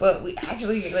 But we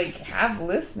actually, like, have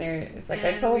listeners. Like,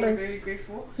 I told her. Very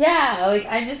grateful. Yeah, like,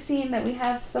 I just seen that we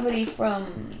have somebody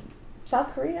from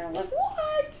South Korea. I was like,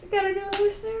 what? We got a new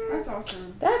listener? That's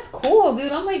awesome. That's cool,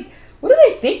 dude. I'm like, what do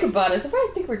they think about us? They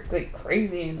probably think we're, like,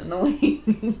 crazy and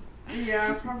annoying.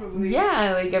 Yeah, probably.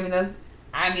 Yeah, like, I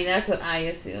mean, that's what I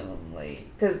assume. Like,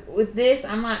 because with this,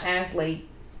 I'm not as, like,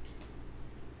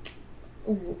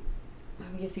 I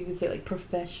guess you could say, like,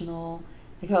 professional,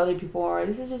 like how other people are.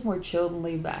 This is just more chilled and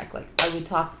laid back. Like, I would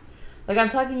talk, like, I'm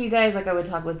talking to you guys like I would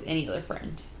talk with any other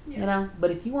friend. Yeah. You know? But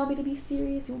if you want me to be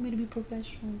serious, you want me to be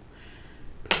professional,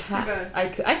 perhaps I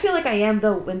could. I feel like I am,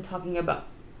 though, when talking about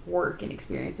work and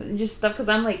experience and just stuff, because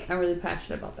I'm really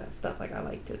passionate about that stuff. Like, I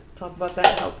like to talk about that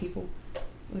and help people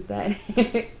with that.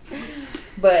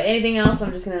 But anything else,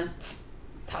 I'm just gonna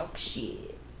talk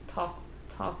shit, talk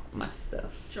my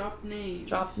stuff, Drop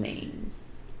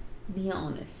names, be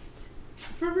honest.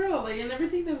 For real, like, and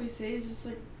everything that we say is just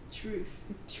like truth,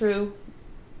 True.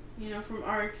 you know, from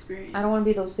our experience. I don't want to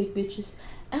be those fake bitches.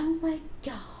 Oh my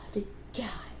god,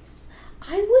 guys,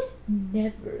 I would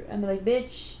never. I'm like,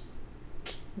 bitch,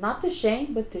 not to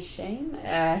shame, but to shame.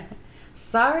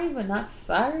 Sorry, but not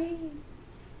sorry.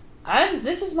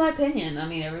 This is my opinion. I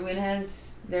mean, everyone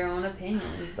has their own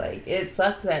opinions. Like, it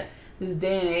sucks that this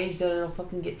day and age that it'll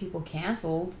fucking get people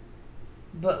canceled.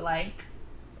 But, like,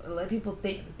 let people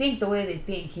think the way they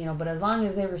think, you know. But as long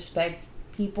as they respect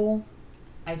people,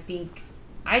 I think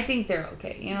they're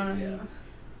okay. You know what I mean?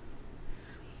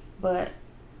 But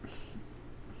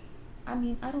I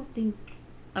don't think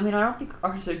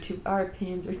our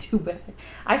opinions are too bad.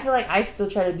 I feel like I still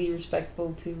try to be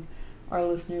respectful to our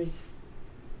listeners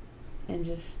and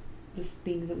just the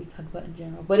things that we talk about in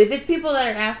general. But if it's people that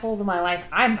are assholes in my life,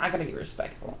 I'm not gonna be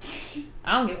respectful.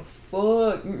 I don't give a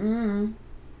fuck.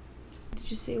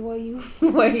 Did you say why you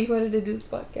wanted to do this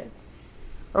podcast?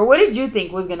 Or what did you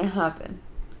think was gonna happen?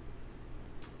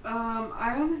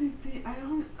 I honestly think I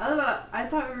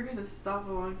thought we were gonna stop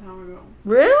a long time ago.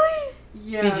 Really?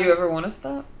 Yeah. Did you ever want to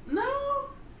stop? No.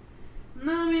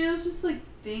 I mean, it was just like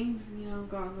things,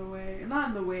 got in the way. Not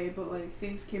in the way, but like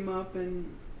things came up,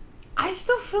 and I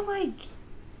still feel like,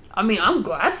 I'm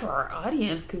glad for our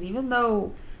audience, because even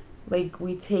though, like,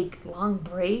 we take long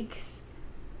breaks,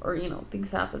 or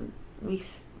things happen, they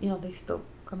still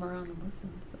come around and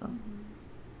listen. So.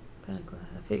 Kind of glad.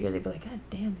 I figured they'd be like, God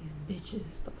damn these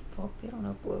bitches, but fuck, they don't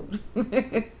upload.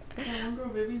 Yeah, one girl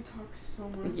Vivian talks so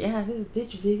much. Yeah, this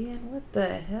bitch Vivian, what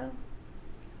the hell?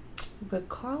 But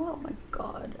Carla, oh my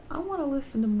god, I want to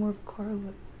listen to more of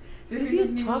Carla.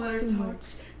 Vivian talks too much.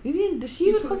 Vivian, does she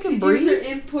even fucking breathe? She gives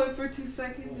her input for 2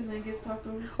 seconds and then gets talked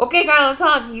over. Okay, Carla,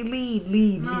 talk. You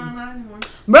lead. No, not anymore.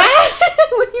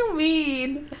 What do you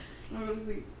mean? I'll go to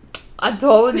sleep. I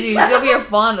told you, she'll be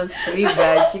falling asleep,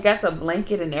 guys. She got some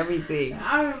blanket and everything.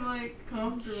 I'm like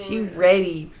comfortable. She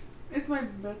ready. It's my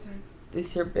bedtime.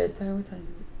 This your bedtime? What time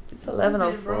is it? It's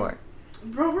 11:04.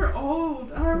 Bro, we're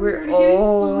old. We're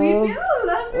old. Getting sleepy. I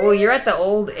love it. Oh, you're at the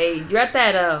old age. You're at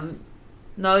that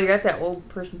No, you're at that old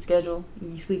person schedule.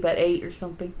 You sleep at 8 or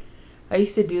something. I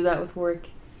used to do that with work,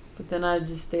 but then I'd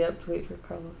just stay up to wait for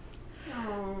Carlos.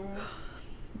 Oh.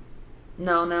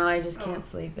 No, now I just can't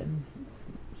sleep, and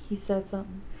he said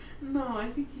something. No, I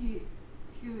think he's.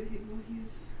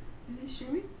 Is he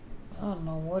streaming? I don't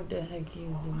know what the heck he's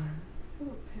doing. What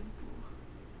a pimple.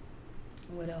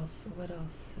 What else are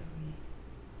we?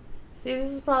 See,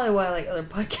 this is probably why other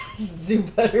podcasts do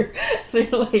better. They're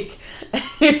like,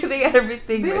 they got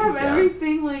everything. They have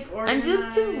everything organized. I'm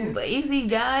just too lazy,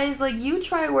 guys. Like, you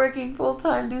try working full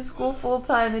time, do school full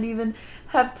time, and even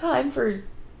have time for.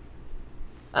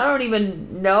 I don't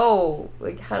even know.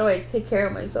 Like, how do I take care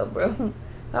of myself, bro?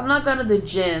 I've not gone to the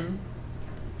gym.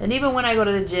 And even when I go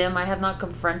to the gym, I have not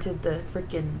confronted the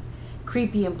freaking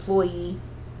creepy employee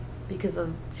because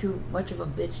I'm too much of a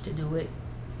bitch to do it.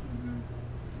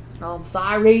 Mm-hmm. Oh, I'm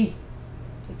sorry.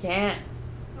 I can't.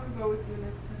 I'll go with you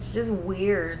next time. It's just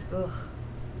weird. Ugh.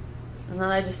 And then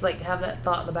I just, have that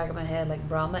thought in the back of my head,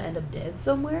 bro, I'm gonna end up dead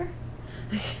somewhere?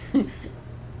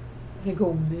 I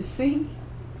go missing?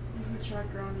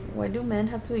 Why do men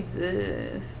have to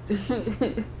exist?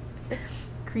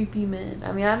 Creepy men.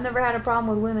 I've never had a problem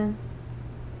with women.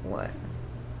 What?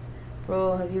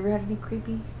 Bro, have you ever had any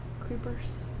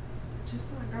creepers?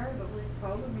 Just that guy that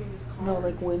followed me in his car. No,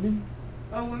 women?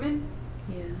 Oh, women?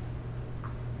 Yeah.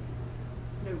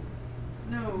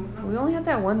 No. We only had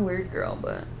that one weird girl,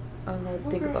 but I don't know what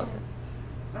to think about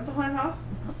that. At the haunted house?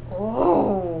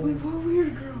 Oh. Wait, what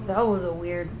weird girl?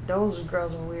 Those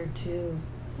girls were weird too.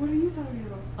 What are you talking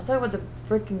about? I'll talk about the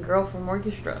freaking girl from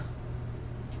Orchestra.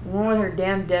 The one with her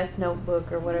damn Death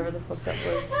Notebook or whatever the fuck that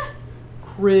was.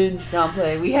 Cringe. No, I'm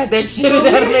playing. We had that shit in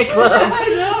Anime Club. I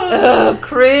know.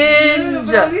 Cringe. Yeah,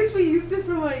 but at least we used it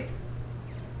for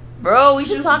Bro, we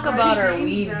should talk about our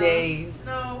weed days.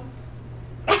 No.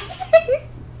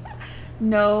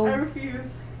 No. I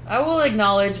refuse. I will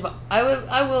acknowledge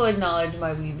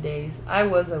my weeb days. I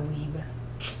was a weeb.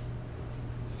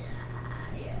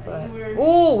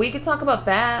 But we could talk about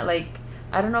that.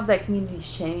 I don't know if that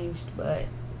community's changed, but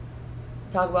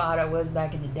talk about how that was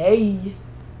back in the day.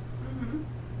 Mm-hmm.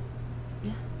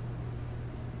 Yeah.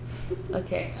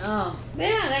 Okay. Yeah,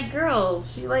 that girl.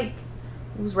 She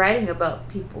was writing about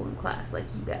people in class, like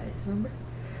you guys. Remember?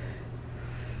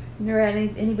 You never had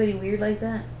anybody weird like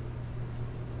that?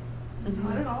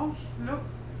 Not at all. Nope.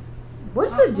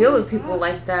 What's the deal with people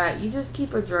like that? You just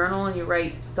keep a journal and you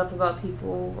write stuff about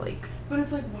people, But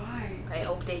it's why? I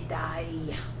hope they die,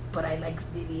 but I like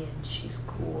Vivian. She's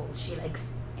cool. She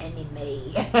likes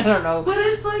anime. I don't know. But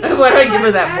it's why do I give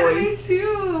her that anime voice?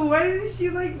 Too. Why didn't she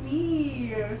like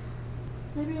me?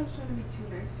 Maybe I was trying to be too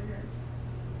nice to her.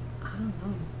 I don't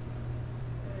know.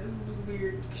 was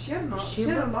weird. She had She a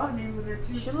looked- lot of names in there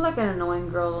too. She looked like an annoying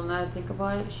girl. Now that I think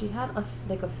about it, she had a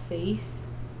face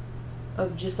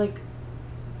of just like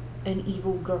an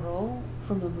evil girl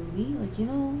from a movie. Like, you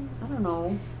know, I don't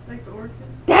know. Like the orphan.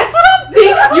 That's what I'm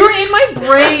thinking. You were in my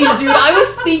brain, dude. I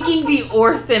was thinking The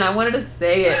Orphan. I wanted to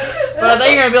say it, but I thought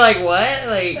you were gonna be like, what?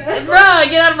 Like, bruh,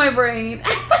 get out of my brain.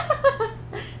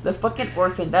 The fucking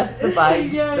orphan. That's the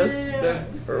vibes. Yeah, That's yeah.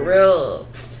 for real.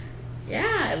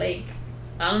 Yeah, like,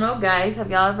 I don't know, guys.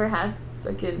 Have y'all ever had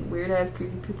fucking weird ass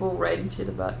creepy people writing shit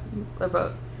about you,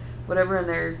 about whatever in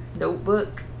their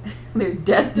notebook, their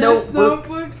death notebook?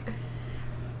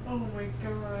 Oh my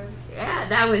god. Yeah,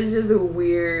 that was just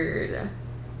weird.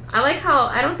 I like how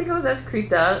I don't think I was as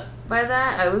creeped out by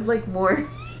that. I was like more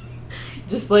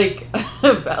just like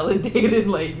validated,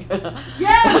 like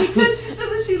Yeah, because she said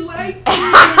that she liked you.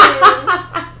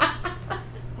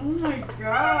 Oh my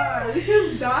god. We could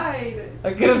have died.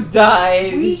 I could have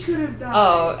died. We could have died.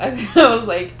 Oh, I was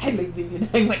like, I like being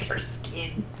I with her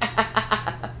skin.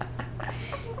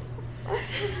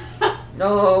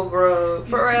 No, bro,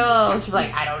 for real. She's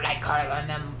like, I don't like carbon.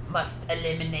 I must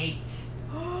eliminate.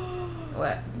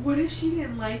 What? What if she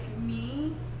didn't like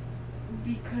me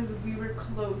because we were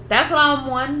close? That's what I'm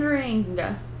wondering.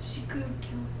 She could have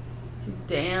killed me.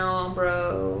 Damn, I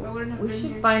bro. wouldn't have We been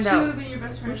should here. find She out. would have been your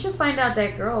best friend. We should find out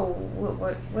that girl.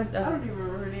 What? I don't even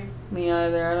remember her name. Me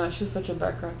either. I don't. She was such a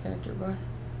background character, but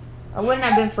I wouldn't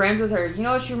have been friends with her. You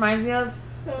know what she reminds me of?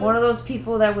 One of those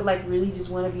people that would like really just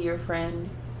want to be your friend,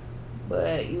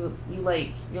 but you're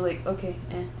like okay,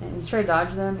 and you try to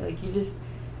dodge them. Like you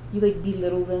like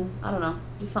belittle them. I don't know,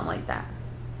 just something like that.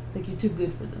 Like you're too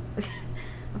good for them.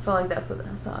 I feel like that's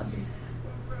how I'd be.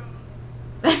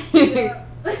 Yeah.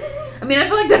 I mean, I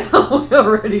feel like that's how it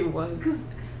already was.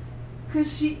 Did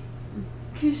she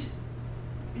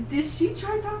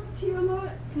try talking to you a lot?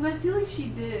 Because I feel like she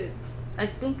did. I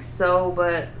think so,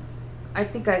 but I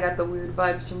think I got the weird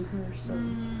vibes from her, so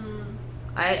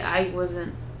I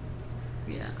wasn't.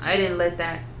 Yeah, I didn't let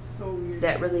that So weird.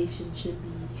 that relationship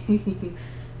be.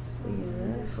 Yeah,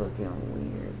 that's fucking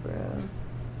weird, bro.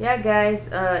 Yeah,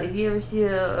 guys, if you ever see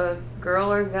a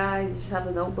girl or guy just have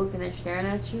a notebook and they're staring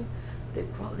at you, they're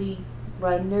probably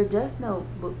writing their death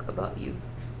notebook about you.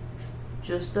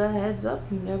 Just a heads up,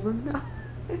 you never know.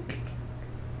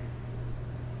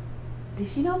 Did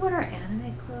she know about our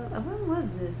anime club? When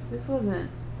was this? This wasn't.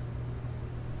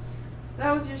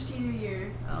 That was your senior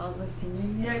year. Oh, it was my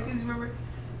senior year? Yeah, because remember,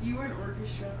 you were in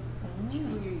orchestra. Oh.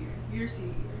 Senior year. Your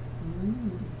senior year.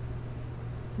 Mm.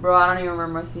 Bro, I don't even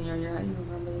remember my senior year. How do you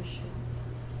remember this shit?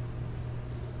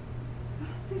 I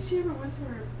don't think she ever went to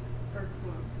her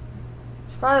club.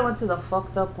 She probably went to the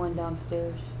fucked up one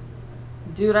downstairs.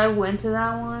 Dude, I went to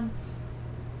that one.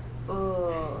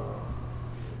 Ugh.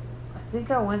 I think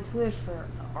I went to it for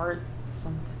art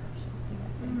something or something,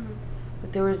 I think.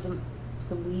 But there was some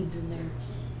weebs in there.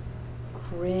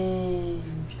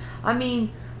 Cringe. I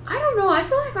mean, I don't know. I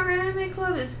feel like our anime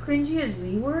club, as cringy as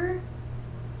we were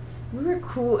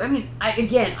cool. I mean,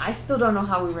 I still don't know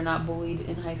how we were not bullied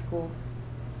in high school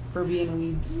for being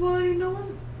weebs. Well, you know what?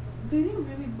 They didn't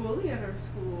really bully at our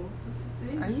school. That's the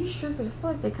thing. Are you sure? Because I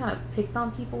feel like they kind of picked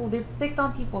on people. They picked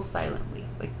on people silently.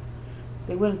 Like,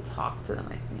 they wouldn't talk to them,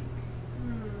 I think.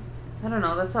 I don't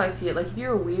know. That's how I see it. Like, if you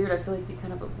were weird, I feel like they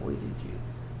kind of avoided you.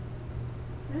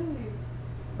 Really?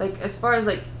 Like, as far as,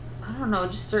 like, I don't know,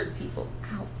 just certain people.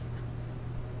 Ow.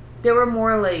 They were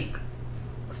more, like,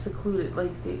 secluded.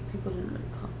 Like, people didn't really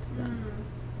talk to them.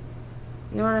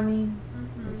 You know what I mean?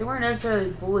 Like, they weren't necessarily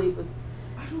bullied,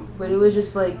 but it was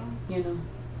just, like, you know.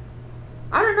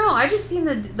 I don't know. I just seen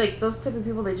that, like, those type of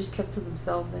people, they just kept to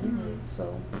themselves anyway.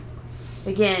 So,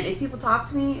 again, if people talk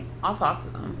to me, I'll talk to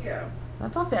them. Yeah. I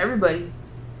talk to everybody.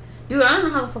 Dude, I don't know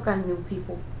how the fuck I knew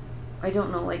people. I don't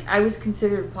know. Like, I was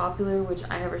considered popular, which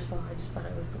I never saw. I just thought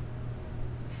I was,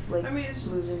 like, I mean, it's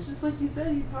just like you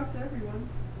said, you talk to everyone.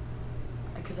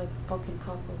 Because I fucking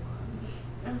talk a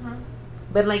lot. Uh-huh.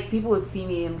 But, like, people would see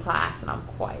me in class, and I'm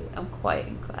quiet. I'm quiet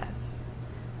in class.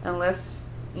 Unless,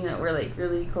 you know, we're, like,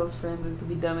 really close friends and could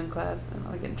be dumb in class, then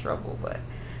I'll get in trouble. But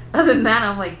other than that,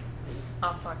 I'm, like,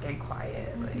 I'm fucking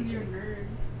quiet. Like, You're a nerd.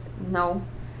 No.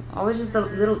 I was just a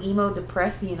little emo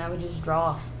depressy, and I would just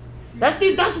draw. That's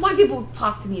why people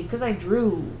talk to me. It's because I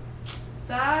drew.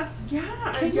 Yeah.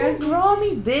 Can you draw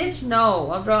me, bitch? No,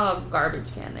 I'll draw a garbage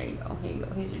can. There you go. Here you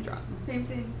go. Here's your drawing. Same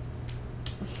thing.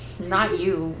 Not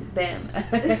you, them.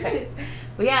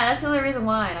 But yeah, that's the only reason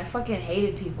why. And I fucking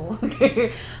hated people.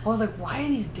 I was like, why are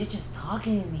these bitches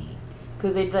talking to me?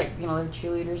 Because they like, you know, they're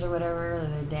cheerleaders or whatever, or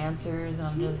they're dancers, and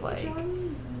I'm just like,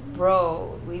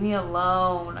 bro, leave me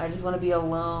alone. I just want to be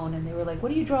alone. And they were like,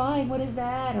 what are you drawing? What is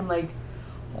that? I'm like,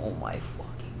 oh my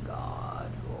fucking God,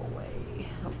 go away.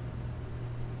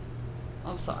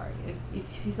 I'm sorry. If you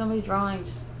see somebody drawing,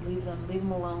 just leave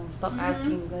them alone. Stop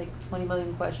asking like 20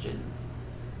 million questions.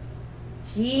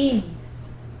 Jeez.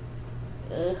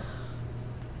 Ugh.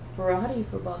 Bro, how do you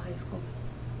feel about high school?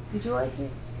 Did you like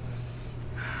it?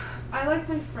 I liked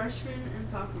my freshman and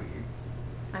sophomore year.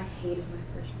 I hated my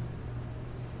freshman.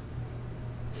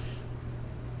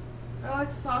 I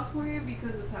liked sophomore year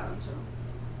because of talent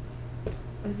show.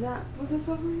 Was that? Was it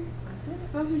sophomore year? Was it?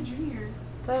 So that was your junior.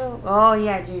 Oh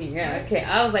yeah, junior. Yeah, okay.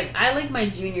 I was like, I like my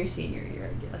junior, senior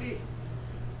year, I guess.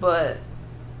 But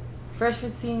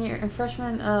freshman, senior, and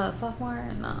freshman,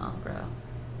 sophomore, no, bro.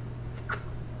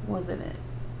 Wasn't it?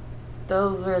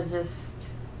 Those were just.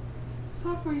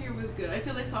 Sophomore year was good. I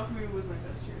feel like sophomore year was my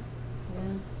best year.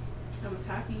 Yeah. I was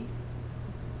happy.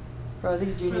 Bro, I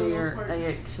think junior year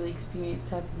I actually experienced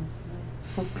happiness.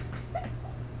 Nice.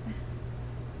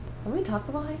 Have we talked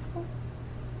about high school?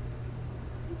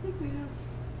 I think we have.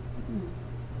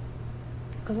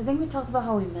 Because I think we talked about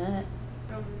how we met.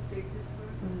 Oh, Miss Baker's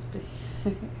class. In this big.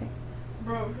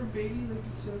 Bro, her baby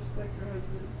looks just like her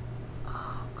husband.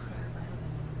 Oh crap! I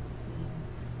haven't even seen.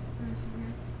 Let me see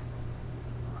here.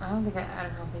 I don't think I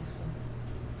added her on Facebook.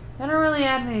 I don't really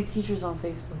add many teachers on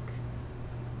Facebook.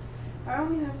 I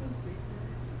only have Miss Baker.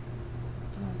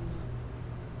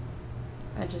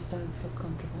 I just don't feel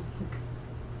comfortable.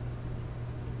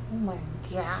 Oh my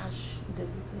gosh! This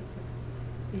is like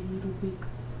a little big,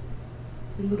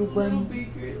 a little bun,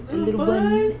 Baker, a little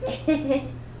bun.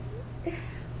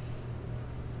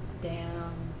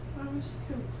 Damn. Oh, she's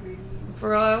so pretty.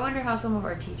 Bro, I wonder how some of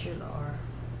our teachers are.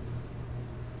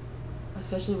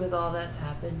 Especially with all that's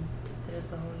happened throughout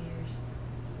the whole years.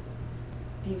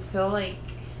 Do you feel like,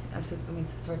 since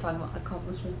we're talking about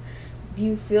accomplishments, do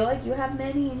you feel like you have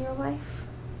many in your life?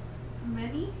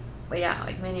 Many? But yeah,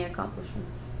 like many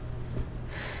accomplishments.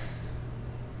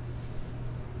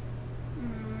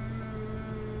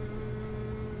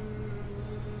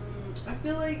 I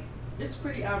feel like it's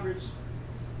pretty average.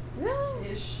 Really?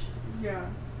 Ish. Yeah.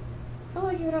 I feel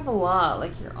like you would have a lot,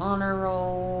 like your honor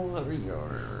rolls or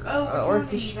your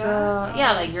orchestra. That.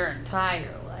 Yeah, like your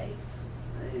entire life.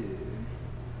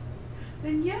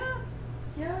 Then yeah.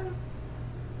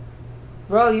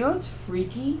 Bro, you know what's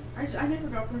freaky? I never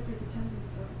got perfect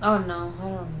attendance though. Oh no, I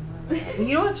don't remember that. But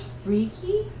you know what's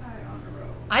freaky? High honor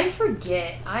roll. I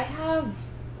forget. I have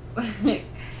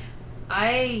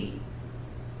I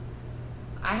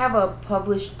have a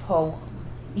published poem.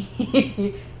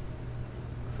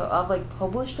 So I've like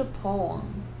published a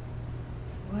poem.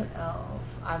 What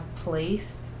else? I've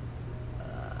placed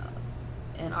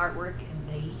an artwork in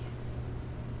vase.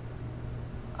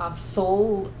 I've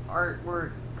sold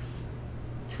artworks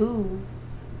too,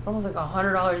 for almost like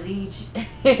 $100 each.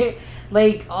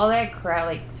 Like all that crap,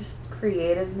 like just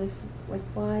creativeness, like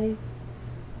wise.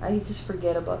 I just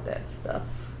forget about that stuff.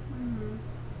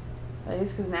 I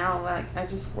guess because now like I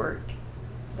just work,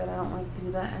 that I don't like to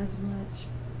do that as much.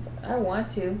 I want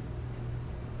to,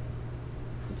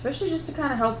 especially just to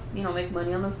kind of help, make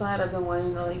money on the side. I've been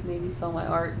wanting to like maybe sell my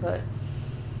art, but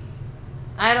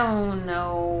I don't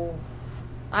know.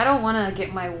 I don't want to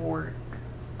get my work,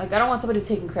 like I don't want somebody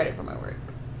taking credit for my work,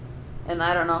 and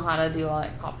I don't know how to do all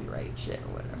that copyright shit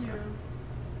or whatever. Yeah.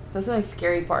 So that's the like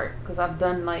scary part, because I've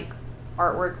done like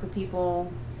artwork for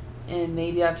people, and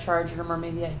maybe I've charged them or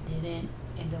maybe I didn't,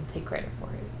 and they'll take credit for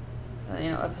it.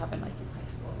 It's happened like in high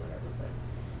school or whatever, but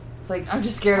it's like I'm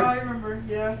just scared of I remember,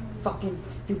 yeah. fucking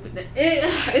stupid.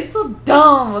 It's so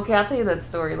dumb. Okay, I'll tell you that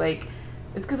story. Like,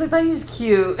 it's because I thought he was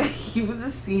cute. He was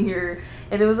a senior,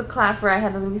 and it was a class where I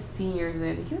had nothing but seniors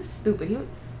in. He was stupid. He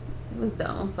was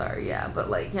dumb. I'm sorry, yeah, but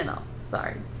like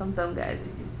sorry, some dumb guys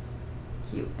are just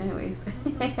cute. Anyways,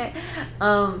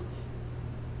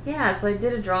 yeah. So I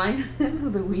did a drawing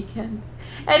of the weekend,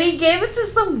 and he gave it to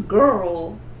some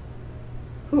girl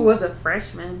who was a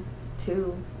freshman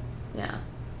too. Yeah.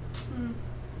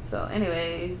 So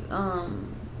anyways, but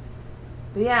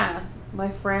yeah, my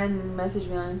friend messaged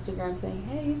me on Instagram saying,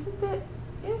 hey, isn't that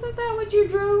what you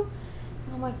drew?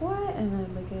 And I'm like, what? And I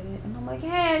look at it and I'm like,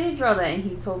 hey, I did draw that. And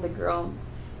he told the girl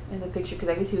in the picture, because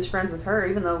I guess he was friends with her,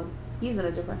 even though he's in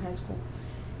a different high school.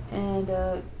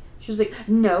 And she was like,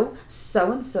 no,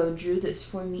 so-and-so drew this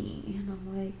for me. And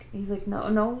I'm like, he's like,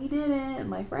 no, he didn't.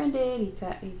 My friend did. He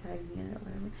tags me in it or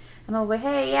whatever. And I was like,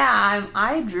 hey, yeah,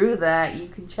 I drew that. You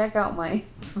can check out my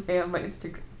Instagram.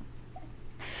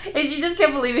 And she just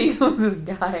kept believing it was this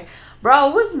guy. Bro, I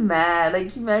was mad.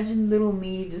 Like, imagine little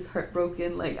me just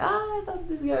heartbroken. Like, I thought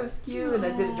this guy was cute. And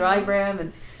I did a diagram.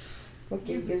 And fucking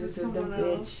Gives gives it it to to the someone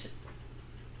bitch. else.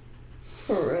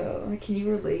 For real. Can you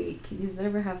relate? Does that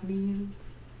ever happen to you?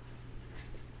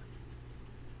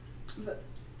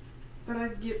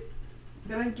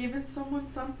 That I've given someone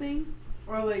something,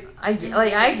 or like I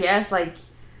guess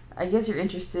you're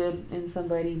interested in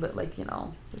somebody, but like, you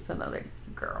know, it's another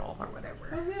girl or whatever.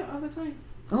 Oh yeah, all the time.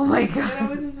 Oh my god. That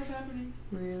always ends up happening.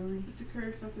 Really? It's a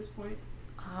curse at this point.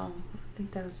 Oh, I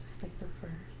think that was just like the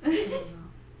first.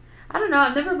 I don't know.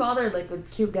 I've never bothered like with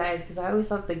cute guys because I always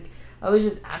thought like I was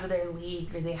just out of their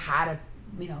league or they had a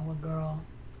girl.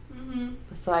 Mhm.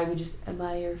 So I would just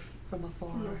admire from afar.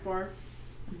 From afar.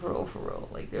 For real.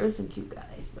 Like there were some cute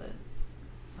guys, but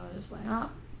I was just like,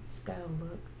 just gotta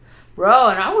look. Bro,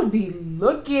 and I would be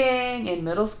looking in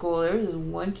middle school. There was this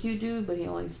one cute dude, but he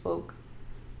only spoke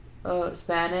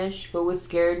Spanish. But what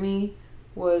scared me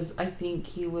was I think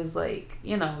he was like,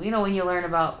 you know when you learn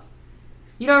about,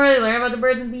 you don't really learn about the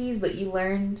birds and bees, but you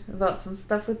learned about some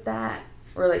stuff with that,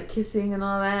 or like kissing and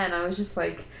all that. And I was just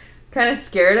like kind of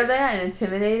scared of that and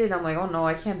intimidated. I'm like, oh no,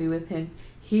 I can't be with him.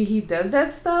 He does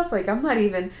that stuff. Like I'm not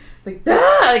even like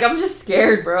like I'm just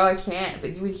scared, bro. I can't.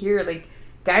 But you would hear like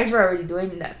guys were already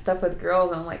doing that stuff with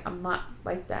girls, and I'm like, I'm not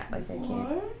like that. Like I can't.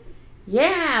 What?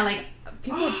 Yeah, like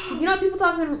people, cause you know people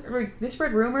talking, they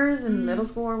spread rumors in middle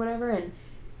school or whatever, and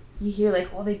you hear like,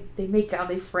 oh, they make out,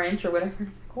 they French or whatever.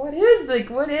 I'm like,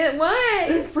 what?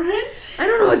 They're French? I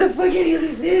don't know what the fuck any of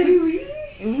this is.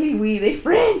 Oui. They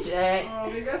French. Oh,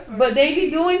 they got some. But they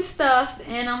be doing stuff,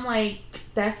 and I'm like,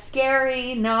 that's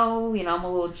scary. No, I'm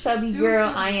a little chubby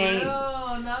girl. I ain't.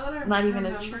 Now that I not even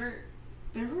remember,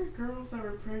 there were girls that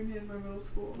were pregnant in my middle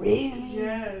school. Really?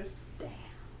 Yes. Damn.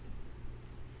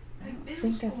 Like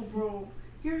middle school, bro.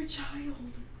 You're a child.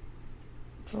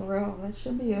 For real, that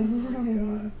should be a. Oh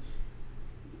my gosh.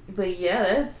 But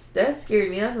yeah, that scared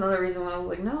me. That's another reason why I was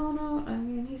like, no. I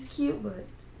mean, he's cute, but.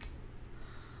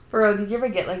 For real, did you ever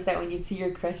get like that when you'd see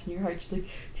your crush and your heart's like,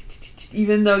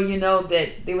 even though you know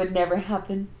that they would never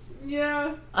happen?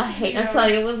 Yeah. I'll tell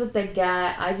you, it was with that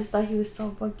guy. I just thought he was so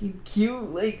fucking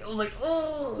cute. Like, I was like,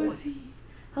 oh. Who was he?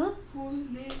 Huh? What was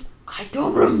his name? I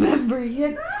don't remember. I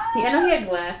know he had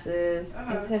glasses.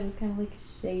 His head was kind of like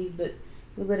shaved, but he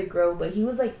would let it grow. But he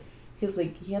had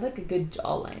like a good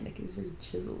jawline. Like he was very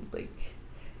chiseled. Like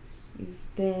he was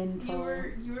thin, tall.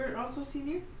 You were also a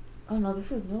senior? Oh no,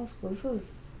 this was middle school. This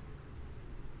was.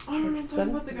 Oh no, I'm talking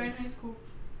about the guy in high school.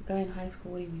 The guy in high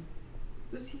school. What do you mean?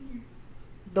 The senior.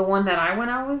 The one that I went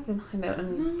out with in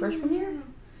freshman year? No.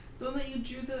 The one that you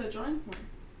drew the drawing for.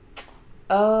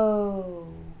 Oh.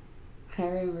 I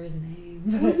remember his name.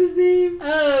 What's his name?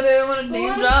 Oh, they want to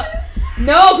name drop?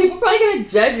 No, people probably gonna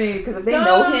judge me because if they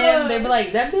know him, they'd be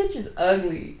like, that bitch is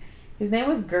ugly. His name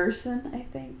was Gerson, I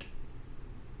think.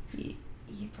 He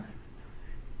probably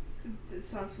would know. It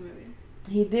sounds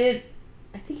familiar.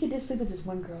 I think he did sleep with this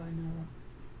one girl I know.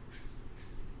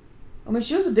 I mean,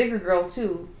 she was a bigger girl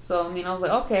too. So, I mean, I was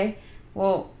like, okay,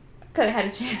 well, I could have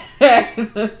had a chance.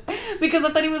 Because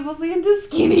I thought he was mostly into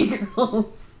skinny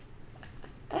girls.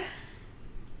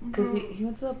 Because he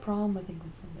went to a prom, I think,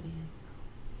 with somebody.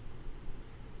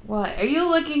 What? Are you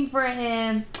looking for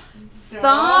him?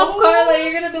 Stop, No. Carla.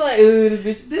 You're going to be like, ooh, the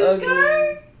bitch This ugly.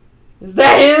 guy? Is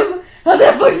that him? How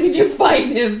the fuck did you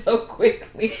find him so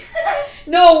quickly?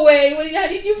 No way. How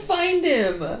did you find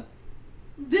him?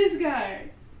 This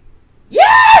guy.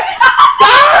 Yes!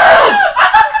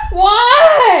 Stop!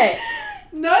 What?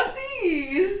 Nothing.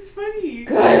 It's funny.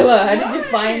 Carla, how did you What?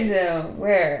 find him?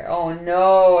 Where? Oh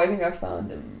no, I think I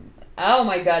found him. Oh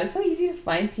my god, it's so easy to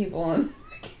find people on.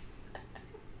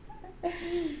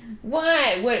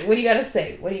 What? What do you gotta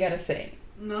say? What do you gotta say?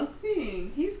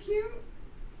 Nothing. He's cute.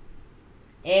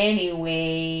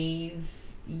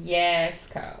 Anyways, yes,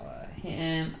 Carla.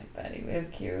 Him. I thought he was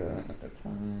cute at the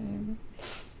time.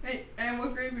 Hey, and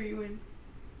what grade were you in?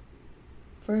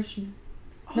 Freshman.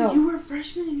 Oh, No. you were a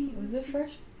freshman and he Was it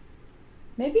freshman?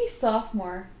 Maybe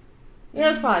sophomore. Yeah, it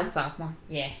was probably sophomore.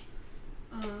 Yeah.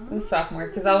 It was sophomore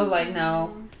because I was like,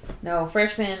 no,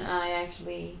 freshman. I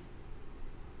actually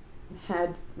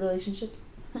had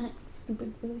relationships,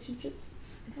 stupid relationships.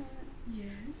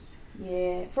 Yes.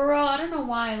 Yeah, for real. I don't know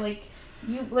why. Like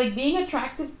being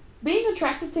attracted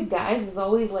to guys is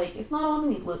always like it's not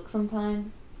only looks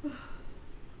sometimes.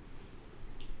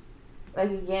 Like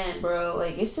again, bro.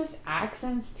 Like it's just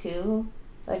accents too.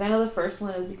 Like I know the first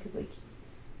one is because like.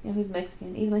 He's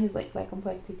Mexican. Even though he was like black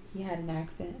complected, he had an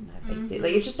accent, and I faked it.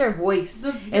 Like it's just their voice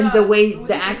and the way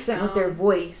the accent with their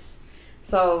voice.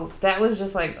 So that was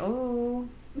just like, oh.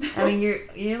 I mean,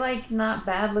 you're like not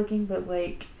bad looking, but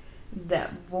like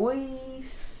that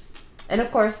voice, and of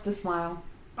course the smile.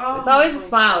 Oh, it's always a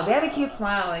smile. God. They have a cute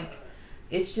smile. Like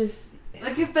it's just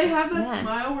Like if they have that Yeah.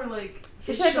 smile where like It's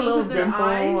it just like a shows little in their dimple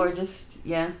eyes. or just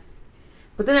yeah.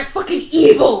 But then they're fucking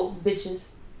evil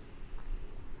bitches.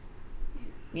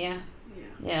 Yeah. Yeah.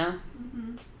 Yeah.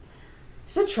 Mm-hmm.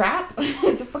 It's a trap.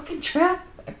 It's a fucking trap.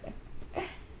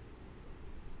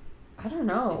 I don't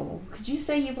know. Could you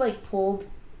say you've like pulled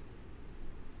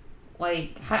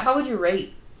like how would you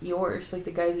rate yours? Like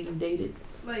the guys that you've dated?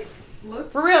 Like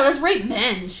looks. For real, let's rate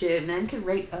men. Shit, men can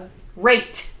rate us.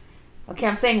 Rate. Okay,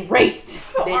 I'm saying rate.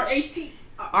 Bitch. R-A-T.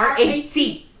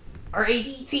 R-A-T.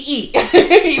 R-A-T-E.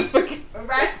 You fucking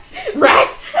Rats.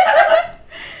 rats.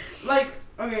 Like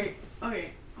okay.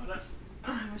 Hold on.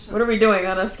 I'm gonna show What are we doing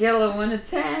on a scale of 1 to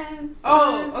 10?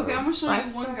 Oh, okay. I'm gonna show you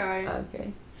 5 one star? guy,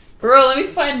 Okay. For real, let me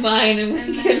find mine and and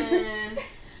we can. then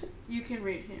you can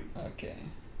rate him. Okay.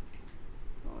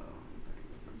 Hold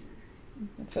on.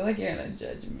 I feel like you're gonna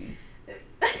judge me.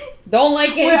 Don't like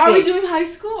anything. Wait, are we doing high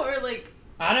school or like?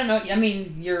 I don't know. I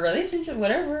mean, your relationship,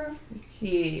 whatever. I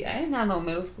didn't have no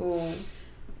middle school,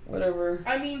 whatever.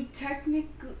 I mean, technically,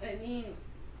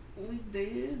 we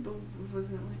dated, but it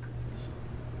wasn't like official.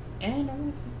 And I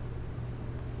want to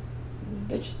see.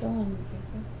 This bitch still on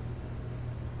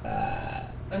Facebook.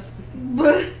 That's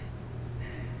But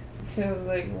feels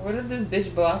like, what if this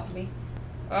bitch blocked me?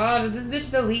 Oh, did this bitch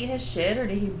delete his shit or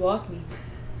did he block me?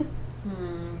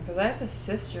 Because I have a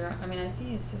sister. I mean, I see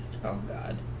his sister. Oh,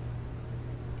 God.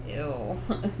 Ew.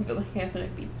 I feel like I'm going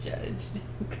to be judged.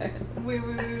 wait.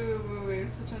 I'm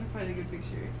still trying to find a good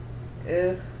picture.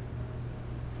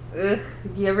 Ugh.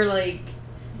 Do you ever, like,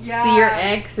 Yeah. see your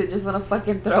ex and just want to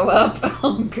fucking throw up?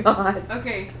 Oh, God.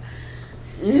 Okay.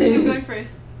 Who's Who's going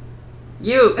first?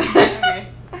 You. Okay.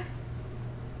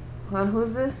 Hold on,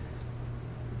 who's this?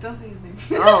 Don't say his name.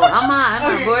 Oh, I'm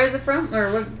not. Okay. Where is it from?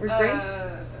 Or what grade?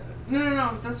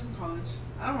 No. That's from college.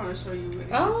 I don't want to show you. What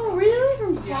Oh, really?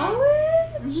 From Yeah.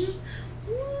 college? Mhm.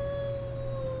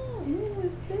 Who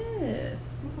is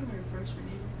this? Looks like my freshman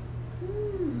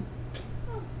year.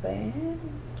 Not bad.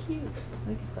 It's cute. I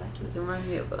like his glasses. It reminds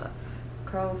me of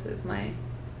Carlos is my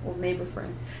old neighbor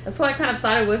friend. That's why I kind of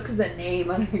thought it was because that name.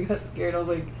 I got scared. I was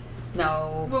like,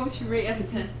 no. What would you rate out of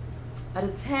 10? Out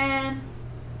of 10,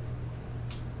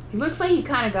 he looks like he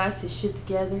kind of got his shit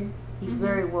together. He's Mhm.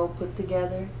 very well put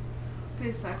together.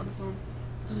 Play saxophone.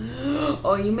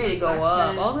 Oh, you He's made a it go sax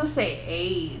up. man. I was gonna say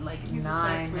 8, like He's a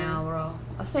 9 sax now, man. bro.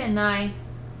 I'll say a 9.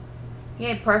 He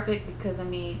ain't perfect because I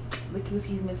mean, look what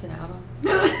he's missing out on. So,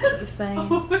 just saying,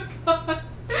 Oh my god.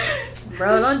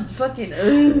 bro. Don't fucking. Let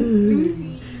me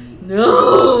see.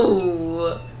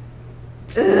 No.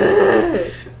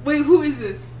 Ugh. Wait, who is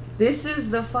this? This is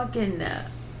the fucking.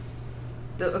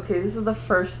 Okay, this is the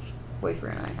first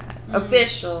boyfriend I had.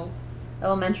 Official.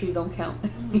 Elementaries don't count.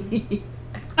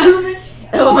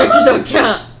 Elementary don't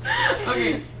count.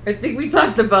 Okay. I think we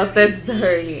talked about that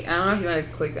story. I don't know if you want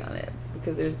to click on it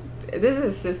because this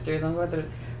is sisters. I'm going through,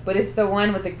 but it's the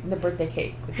one with the birthday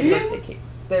cake. With the Him? birthday cake,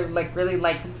 the like really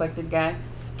light complected guy.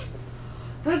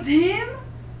 That's him?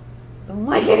 Don't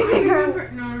like I anything.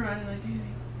 remember. No, I didn't like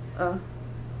anything. Oh,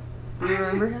 do you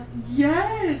remember him?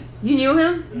 Yes. You knew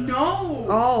him? No.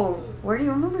 Oh, where do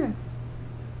you remember him?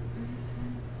 Is this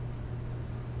him?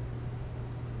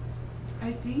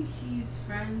 I think he's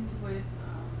friends with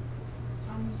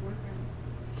Sama's boyfriend.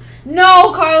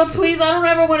 No, Carla, please. I don't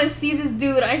ever want to see this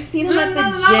dude. I seen him at the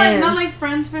gym. Not like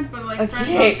friends, but like friends on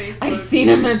Okay, Facebook. I seen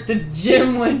him at the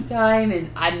gym one time,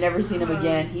 and I'd never seen him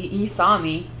again. He saw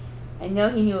me. I know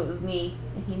he knew it was me,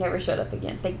 and he never showed up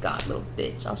again. Thank God, little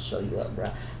bitch. I'll show you up, bro.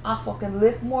 I'll fucking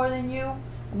lift more than you.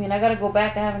 I mean, I gotta go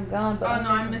back. I haven't gone, but. Oh no,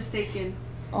 I'm mistaken.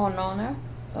 Oh no.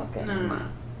 Okay. No. never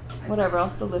mind. Whatever.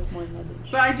 I'll still lift more than that bitch.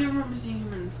 But I do remember seeing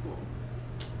him in school.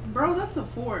 Bro, that's a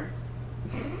 4.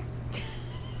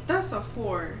 That's a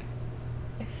 4.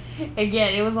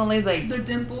 Again, it was only like The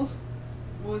dimples.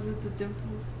 Was it the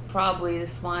dimples? probably the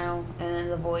smile, and then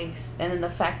the voice, and then the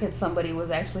fact that somebody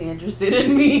was actually interested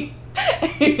in me.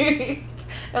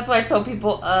 That's why I tell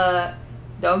people,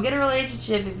 don't get a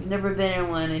relationship if you've never been in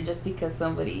one, and just because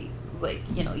somebody was like,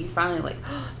 you finally like,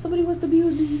 somebody wants to be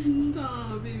with me.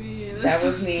 Stop, baby. That That's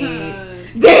was so me. sad.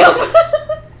 Damn.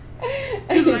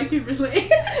 'Cause I can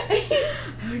relate.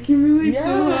 I can relate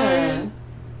so hard.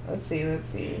 Let's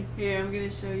see. Here, I'm gonna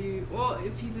show you. Well,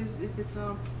 if it's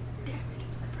on. Damn it,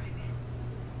 it's on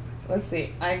private. Let's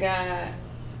see. I got.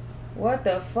 What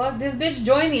the fuck? This bitch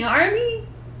joined the army?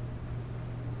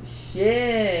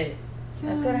 Shit. I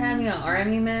could have had me an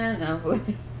army man. No,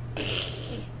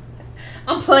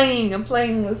 I'm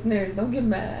playing, listeners. Don't get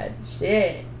mad.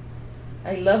 Shit.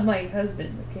 I love my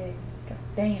husband, okay? God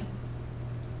damn.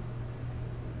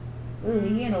 Ooh,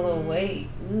 he gained a little weight.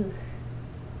 Ugh.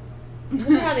 Look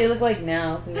at how they look like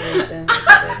now. If we rate them, look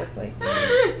how they look like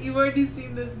now. You've already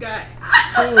seen this guy.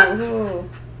 Who?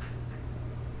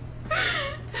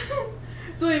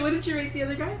 So wait, what did you rate the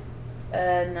other guy?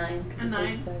 9. A 9?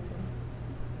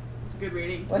 It's a good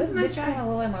rating. What He's does a this nice bitch guy. kind of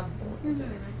look like my He's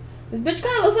brother? really nice. This bitch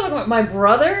kind of looks like my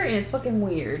brother, and it's fucking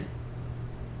weird.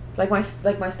 Like my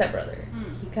stepbrother.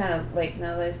 Mm. He kind of like,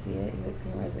 now that I see it,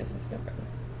 he reminds me of my stepbrother.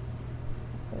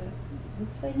 But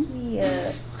looks like he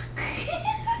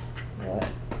what?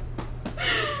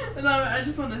 No, I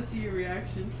just want to see your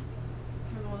reaction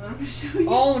for the one that I'm gonna show you.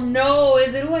 Oh no!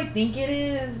 Is it who I think it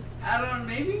is? I don't know.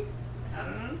 Maybe. I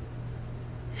don't know.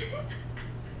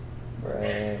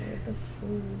 Bruh, what the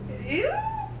food? Ew.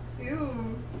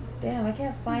 Ew. Damn, I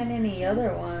can't find any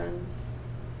other ones.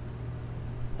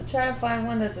 I'll try to find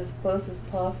one that's as close as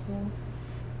possible.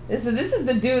 This is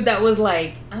the dude that was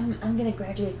like, I'm gonna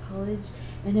graduate college,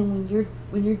 and then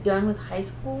when you're done with high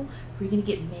school, we're gonna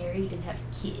get married and have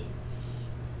kids.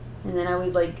 And then I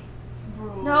was like,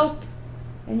 Bro. nope.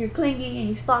 And you're clingy and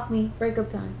you stalk me.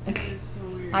 Breakup time. That is so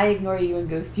weird. I ignore you and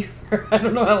ghost you for I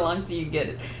don't know how long till you get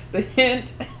it. The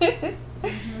hint.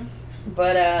 Mm-hmm.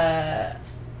 But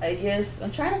I guess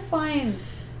I'm trying to find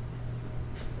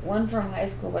one from high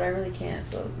school, but I really can't.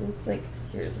 So it looks like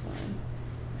here's one.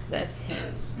 That's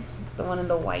him. The one in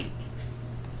the white.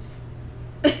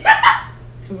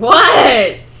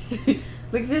 What?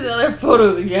 Look at the other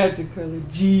photos if you have to color.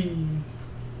 Jeez.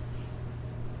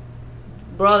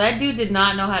 Bro, that dude did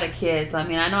not know how to kiss. I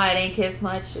mean, I know I didn't kiss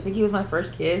much. I think he was my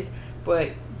first kiss,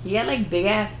 but he had like big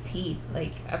ass teeth.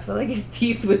 Like, I feel like his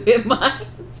teeth would hit mine.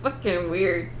 It's fucking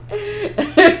weird.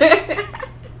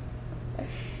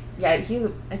 Yeah, I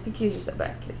think he was just a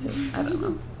bad kisser. I don't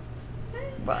know.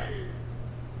 But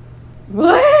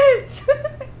what?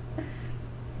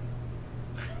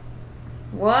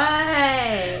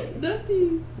 What?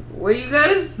 Nothing. What you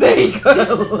gotta say,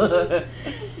 Carla?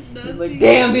 Nothing. Like,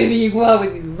 damn, baby, you go out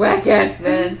with these whack ass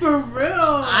men. For real.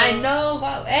 I know.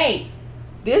 Hey,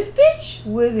 this bitch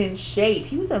was in shape.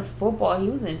 He was in football. He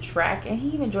was in track, and he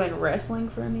even joined wrestling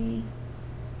for me,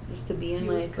 just to be in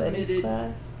my athletics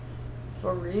class.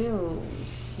 For real,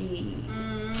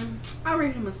 I'll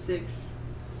rate him a 6.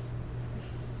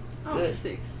 Oh, Good.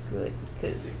 6. Good,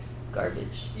 cause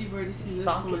garbage. You've already seen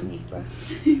this Stalking one. me, bro.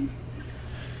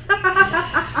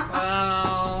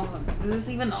 Oh, is this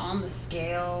even on the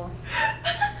scale?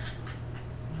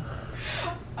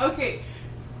 Okay,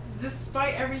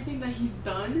 despite everything that he's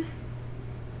done,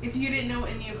 if you didn't know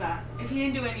any of that, if he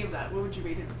didn't do any of that, what would you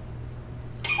rate him?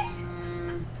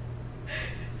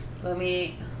 Let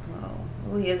me.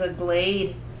 Oh, he has a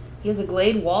Glade. He has a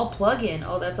Glade wall plug-in.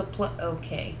 Oh, that's a plug.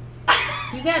 Okay.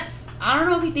 He got. I don't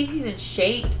know if he thinks he's in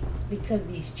shape because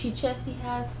these chichas he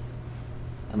has.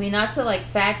 I mean, not to like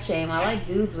fat shame. I like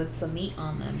dudes with some meat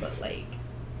on them, but like,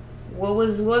 what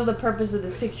was the purpose of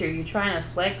this picture? You're trying to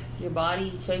flex your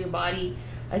body, show your body.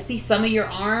 I see some of your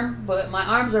arm, but my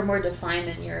arms are more defined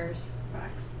than yours.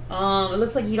 Facts. It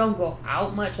looks like you don't go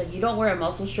out much. Like, you don't wear a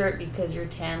muscle shirt because your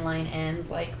tan line ends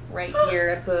like right here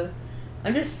at the.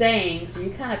 I'm just saying. So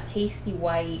you're kind of pasty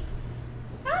white.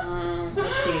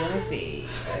 Let's see. Let me see.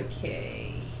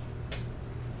 Okay.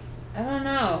 I don't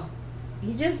know.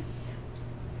 He just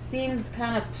seems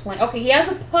kind of plain. Okay, he has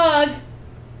a pug.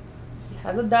 He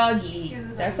has a doggy. He has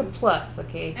a That's a doggy. plus.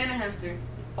 Okay. And a hamster.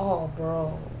 Oh,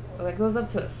 bro. That goes up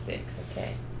to a 6.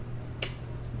 Okay.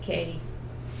 Okay.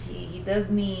 He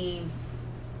does memes.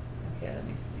 Okay, let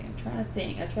me see. I'm trying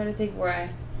to think. Where I.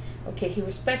 Okay, he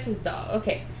respects his dog.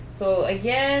 Okay, so I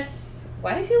guess.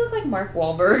 Why does he look like Mark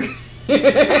Wahlberg? Right?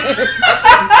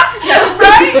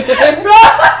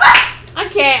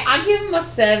 Okay, I'll give him a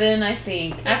 7. I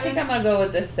think. 7? I think I'm gonna go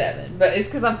with the 7, but it's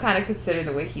because I'm kind of considering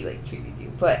the way he like treated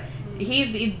you. But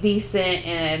he's decent,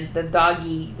 and the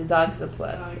dog's a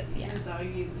plus. Yeah.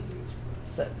 Doggy is a huge.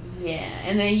 So yeah,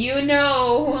 and then you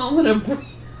know who I'm gonna bring.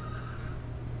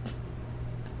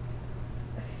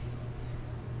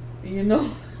 You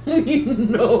know.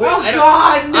 Oh I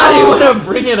God, no! don't even want to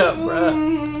bring it up,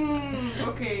 bruh.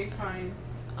 Okay, fine.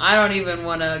 I don't even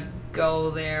want to go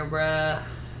there, bruh.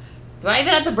 Do I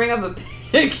even have to bring up a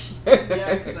picture?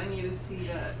 Yeah, because I need to see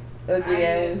that. Ugly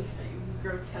ass,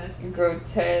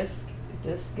 Grotesque.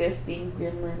 disgusting,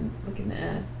 gremlin looking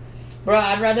ass. Bro,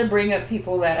 I'd rather bring up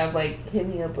people that have like hit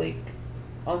me up like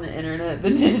on the internet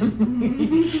than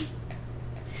him.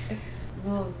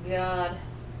 Oh God.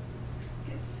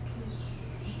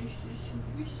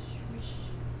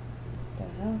 The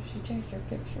hell? She changed her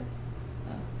picture?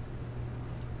 Oh.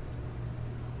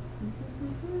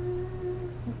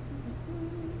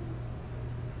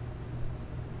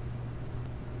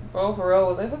 Bro, for real,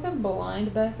 was I fucking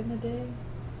blind back in the day?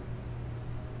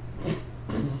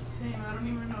 Same. I don't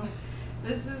even know.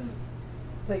 This is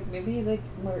Like, maybe, like,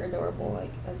 more adorable,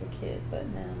 like, as a kid, but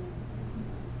now.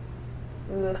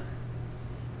 Ugh.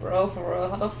 Bro, for real,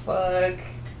 how the fuck?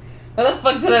 How the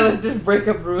fuck did I let this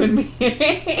breakup ruin me?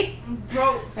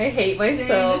 bro. I hate Same.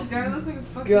 myself. This guy looks like a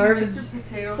fucking Garbage. Mr.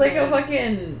 Potato It's like Head. a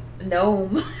fucking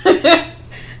gnome.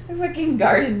 A fucking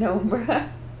garden gnome, bruh.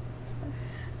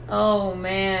 Oh,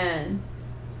 man.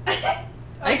 I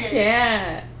Okay.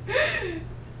 can't.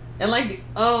 And, like,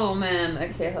 oh, man.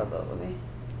 Okay, hold on, let me.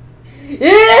 Ew!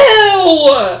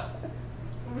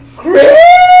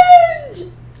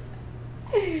 Cringe!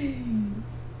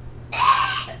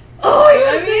 Oh,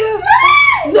 Let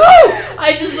me no!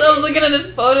 I was looking at his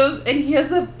photos and he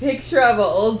has a picture of an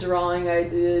old drawing I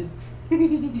did.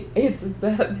 It's a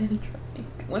Batman drawing.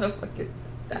 I wanna fucking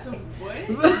That's a die.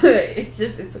 what?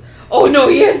 it's oh no,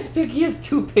 he has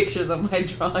 2 pictures of my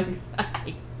drawings that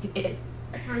I did.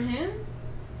 For him?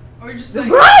 Or just Bro,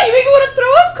 like... you make me wanna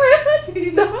throw up,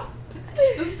 Chris. Stop.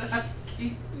 Just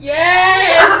asking.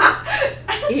 Yes!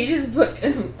 He just put,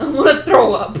 I wanna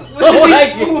throw up. What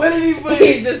did he put?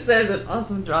 He just says an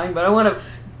awesome drawing, but I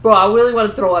really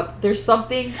wanna throw up. There's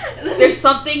something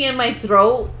in my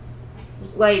throat,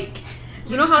 like,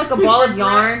 you know how like a ball of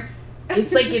yarn,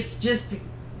 it's like, it's just,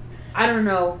 I don't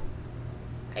know.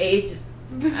 I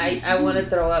wanna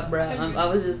throw up, bro. I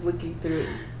was just looking through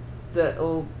the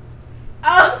old,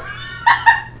 Oh.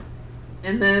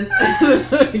 and then, You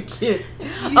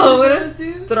I wanna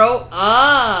too? throw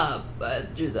up. I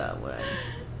drew that one.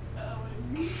 Oh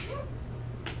my God.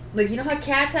 Like, you know how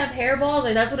cats have hairballs?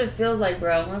 Like, that's what it feels like,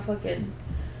 bro. I wanna fucking...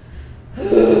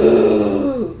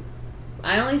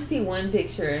 I only see one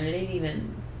picture, and it ain't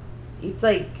even... It's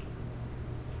like...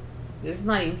 It's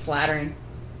not even flattering.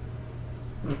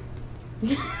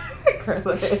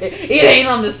 It ain't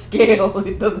on the scale.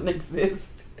 It doesn't exist.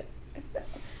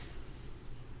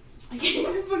 I can't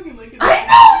even fucking look at I that.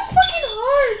 know! It's fucking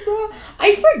hard, bro.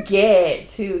 I forget,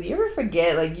 too. Do you ever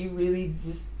forget, like, you really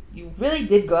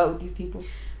did go out with these people?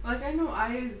 Like, I know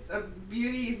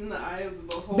beauty is in the eye of the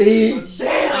beholder. Bitch. but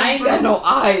damn, I ain't bro. got no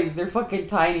eyes. They're fucking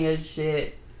tiny as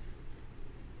shit.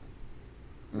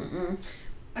 Mm-mm.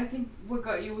 I think what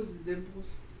got you was the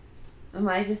dimples. Am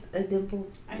I just a dimple?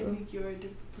 I think you're a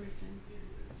dimple person.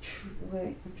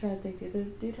 Wait, I'm trying to think. Did the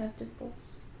dude have dimples?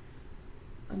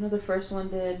 I know the first one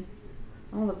did.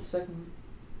 I don't know the second one.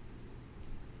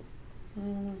 I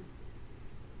don't know.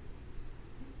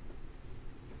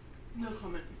 No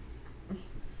comment.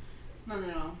 None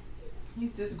at all.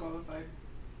 He's disqualified.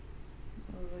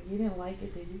 I was like, you didn't like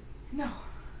it, did you? No, I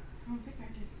don't think I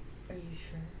did. Are you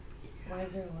sure? Why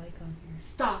is there a like on here?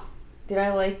 Stop. Did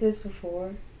I like this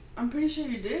before? I'm pretty sure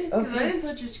you did, because Okay. I didn't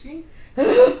touch your screen. I'm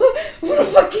gonna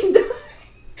fucking die.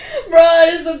 Bro,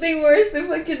 there's something worse than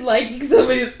fucking liking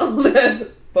somebody's old ass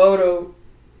photo.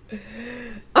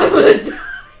 I'm gonna die.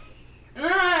 No,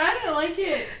 I didn't like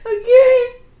it.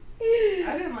 Okay.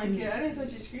 I didn't like it. I didn't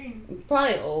touch your screen. It's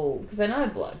probably old, because I know I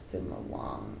blocked him a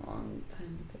long, long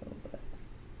time ago, but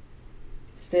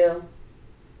still,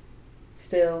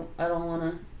 I don't want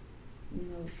to, you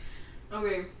know.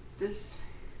 Okay, this...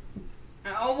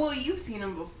 Oh, well, you've seen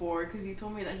him before, because you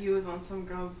told me that he was on some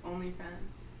girl's OnlyFans.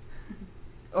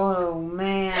 Oh,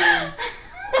 man.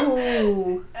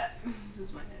 Ooh. This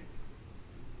is my ex.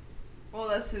 Well,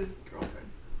 that's his girlfriend.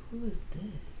 Who is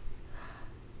this?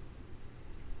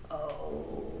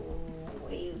 Oh,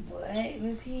 wait, what?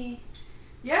 Was he?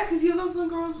 Yeah, because he was on some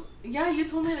girl's... Yeah, you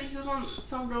told me that he was on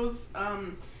some girl's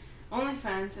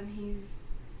OnlyFans, and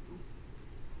he's...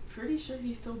 pretty sure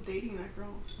he's still dating that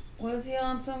girl. Was he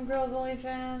on some girl's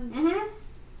OnlyFans? Mm-hmm.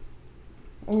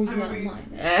 Or was he I on agree.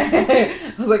 mine?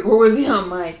 I was like, where was he on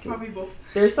mine? 'Cause Probably both.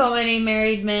 there's so many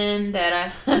married men that I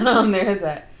had on there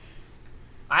that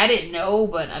I didn't know,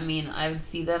 but I mean, I would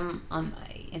see them on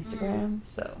my Instagram,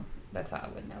 so that's how I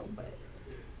would know. But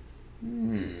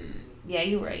yeah,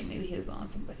 you're right. Maybe he was on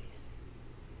somebody's.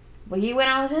 But he went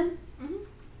out with him.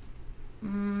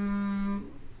 Mm-hmm.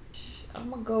 I'm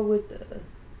gonna go with the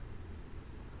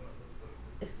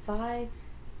 5.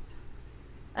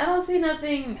 I don't see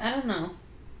nothing. I don't know.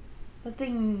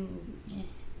 Nothing.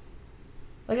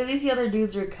 Like, at least the other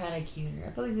dudes are kind of cuter.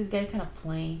 I feel like this guy's kind of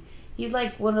plain. He's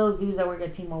like one of those dudes that work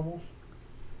at T-Mobile.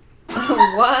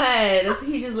 What? That's what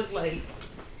he just looked like.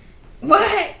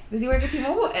 What? Does he work at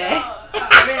T-Mobile?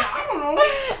 I mean, I don't know.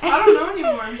 I don't know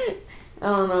anymore. I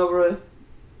don't know, bro.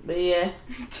 But yeah.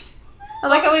 I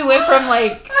like how we went from,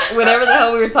 like, whatever the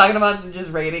hell we were talking about to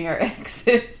just rating our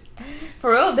exes.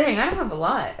 For real, dang, I have a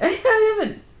lot.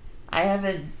 I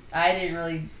didn't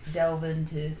really delve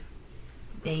into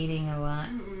dating a lot.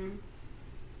 Mm-mm.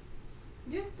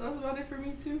 Yeah, that was about it for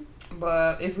me too.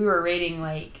 But if we were rating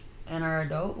like in our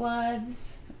adult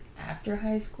lives after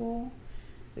high school,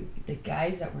 the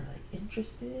guys that were like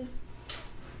interested,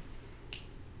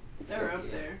 They're up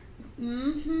there.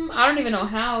 I don't even know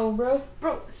how, bro.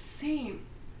 Bro, same.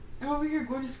 I'm over here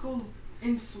going to school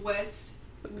in sweats,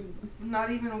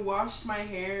 not even washed my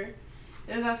hair.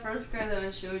 And that first guy that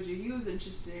I showed you, he was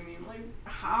interested in me. I'm like,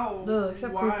 how? Ugh,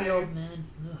 except why? creepy old men.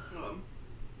 Ugh. Um,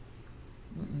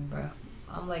 Bro.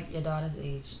 I'm like your daughter's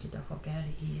age. Get the fuck out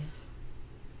of here.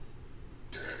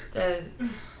 That is,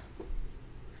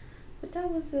 but that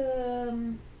was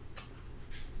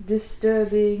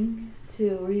disturbing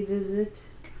to revisit,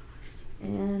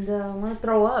 and I want to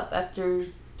throw up after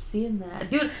seeing that.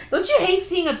 Dude, don't you hate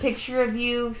seeing a picture of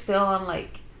you still on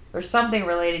like or something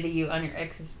related to you on your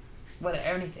ex's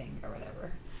whatever anything or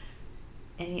whatever,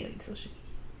 any like social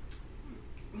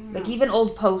media, like even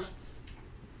old posts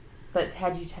that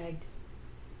had you tagged.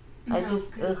 no, I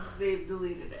just because they've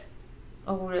deleted it.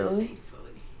 Oh really?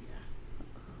 Thankfully,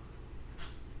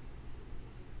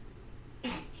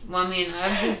 yeah. Well, I mean,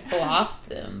 I've just blocked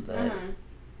them, but Uh-huh.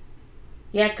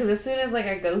 yeah, because as soon as like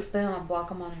I ghost them, I block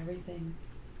them on everything.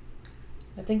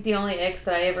 I think the only ex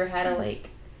that I ever had to like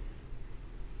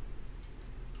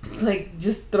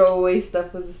just throw away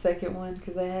stuff was the second one,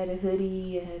 because I had a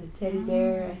hoodie, I had a teddy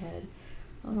bear, I had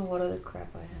I don't know what other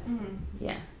crap I had.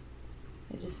 Yeah,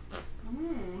 it just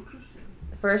Interesting.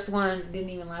 the first one didn't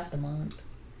even last a month,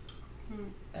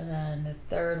 and then the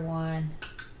third one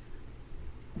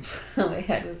all I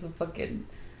had was a fucking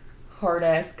hard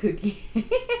ass cookie.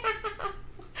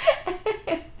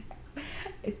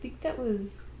 I think that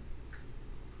was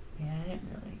I didn't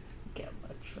really get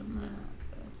much from that.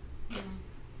 But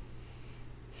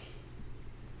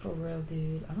for real,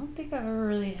 dude, I don't think I've ever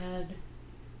really had.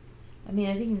 I mean,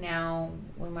 I think now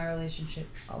with my relationship,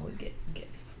 I would get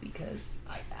gifts because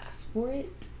I asked for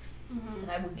it,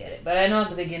 and I would get it. But I know at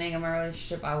the beginning of my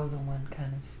relationship, I was the one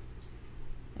kind of.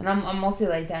 And I'm mostly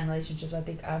like that in relationships. I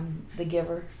think I'm the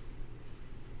giver.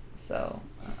 So,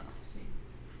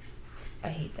 I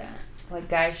hate that. Like,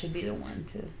 guys should be the one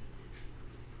to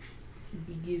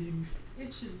be given.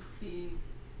 It should be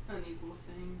an equal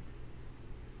thing.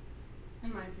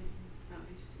 In my opinion, at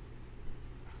least.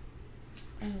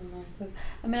 I don't know. Cause,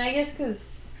 I mean, I guess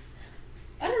because,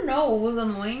 I don't know, what was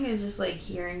annoying is just, like,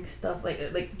 hearing stuff,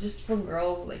 like just from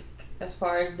girls, like, as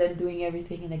far as them doing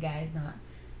everything and the guys not.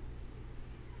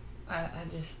 I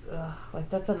just, like,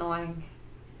 that's annoying.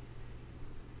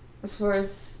 As far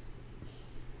as...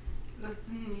 That's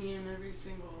me in every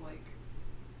single, like...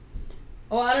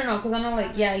 Oh, I don't know, because I know,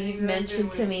 like, yeah, you've Exactly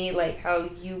mentioned to what- me, like, how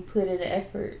you put in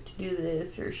effort to do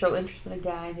this or show interest in a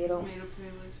guy and they don't... Made a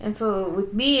playlist. And so,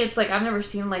 with me, it's like, I've never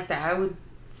seen like that. I would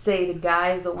say the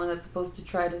guy is the one that's supposed to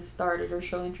try to start it or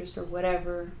show interest or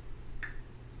whatever.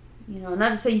 You know,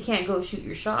 not to say you can't go shoot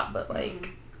your shot, but,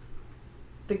 like...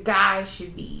 The guy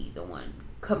should be the one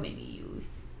coming to you, if,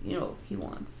 you know, if he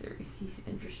wants or if he's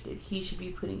interested. He should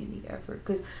be putting in the effort.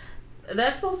 Because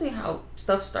that's mostly how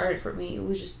stuff started for me. It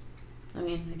was just, I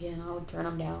mean, again, I would turn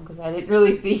them down because I didn't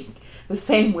really think the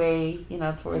same way, you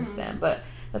know, towards them. But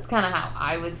that's kind of how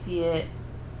I would see it.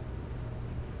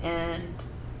 And,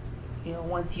 you know,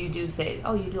 once you do say,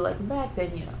 oh, you do like him back,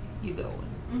 then, you know, you go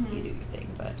and you do your thing.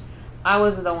 But I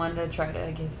wasn't the one to try to,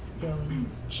 I guess, go and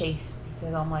chase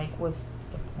because I'm like, what's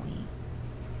the point?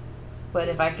 But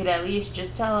if I could at least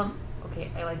just tell him,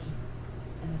 okay, I like you,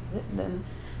 and that's it, then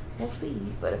we'll see.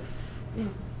 But if, you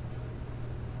know,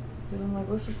 because I'm like,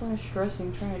 what's the point of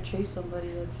stressing trying to chase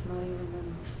somebody that's not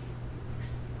even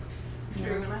gonna.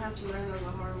 You're gonna have to learn that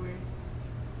the hard way.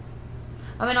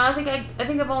 I mean, I think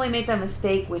I've only made that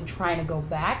mistake when trying to go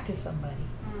back to somebody,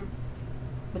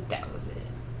 but that was it.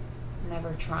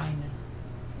 Never trying to,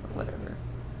 whatever.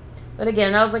 But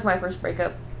again, that was like my first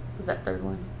breakup. Was that third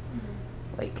one?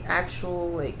 Like actual,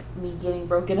 like me getting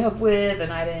broken up with,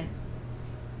 and I didn't.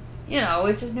 You know,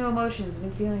 it's just new emotions,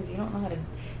 new feelings. You don't know how to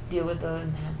deal with those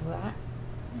and handle that.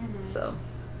 So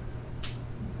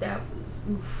that was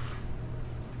oof.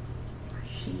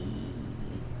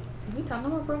 Did we talk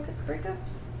about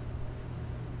breakups?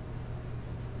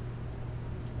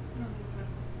 I don't think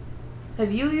so.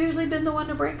 Have you usually been the one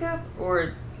to break up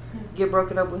or get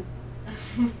broken up with?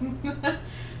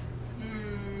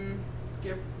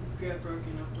 Get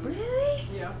broken up with.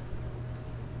 Really? Yeah.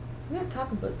 We gotta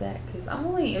talk about that because I'm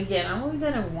only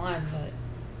done it once, but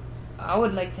I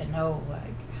would like to know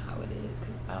like how it is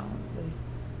because I don't really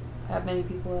have many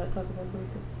people that talk about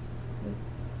breakups.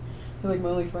 You're like my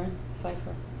only friend aside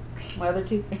from my other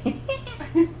two.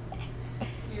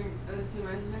 Your other two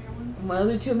imaginary ones? My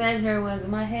other two imaginary ones in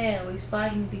my head always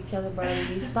fighting with each other, but I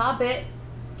need to stop it.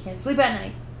 Can't sleep at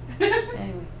night.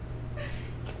 Anyway.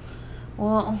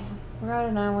 Well, we're at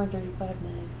an hour and 35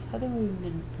 minutes. I think we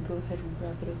can go ahead and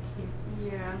wrap it up here.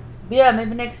 Yeah. But yeah,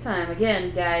 maybe next time.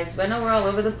 Again, guys, I know we're all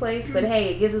over the place, but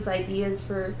hey, it gives us ideas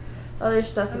for other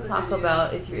stuff to talk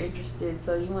about if you're interested.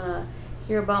 So you want to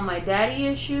hear about my daddy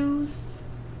issues?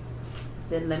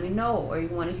 Then let me know. Or you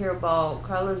want to hear about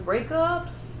Carla's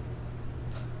breakups?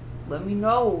 Let me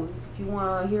know. If you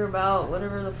want to hear about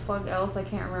whatever the fuck else, I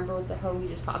can't remember what the hell we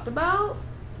just talked about,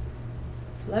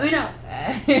 let me know.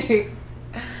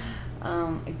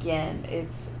 Again,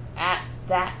 it's at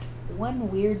that one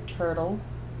weird turtle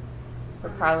for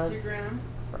Carla's Instagram.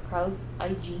 For Carla's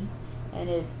IG, and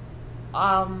it's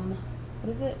what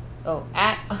is it? Oh,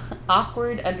 at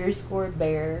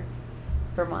awkward_bear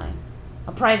for mine.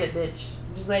 A private bitch.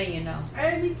 Just letting you know.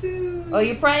 Hey, me too. Oh,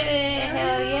 you're private?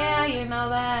 Hell yeah, you know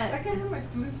that. I can't have my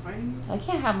students finding me. I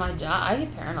can't have my job. I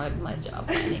get paranoid with my job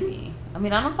finding me. I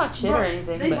mean, I don't talk shit or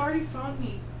anything. They've but already found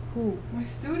me. Who? My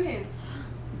students.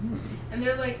 And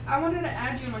they're like, I wanted to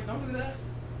add you. I'm like, don't do that.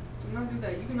 Do not do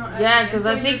that. You cannot add Yeah, me because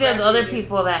I until think you're there's other graduated.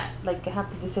 people that like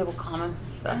have to disable comments and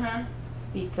stuff Uh-huh.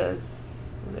 because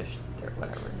they're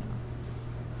whatever, you know.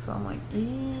 So I'm like,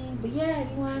 but yeah, if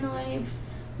you want to know any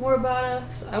more about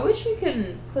us, I wish we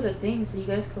could put a thing so you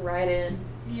guys could write in.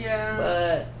 Yeah.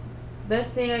 But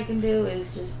best thing I can do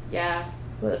is just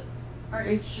put Our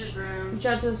Instagram. reach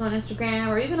out to us on Instagram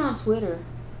or even on Twitter.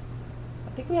 I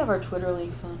think we have our Twitter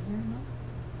links on here, no?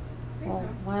 I think Well,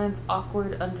 mine's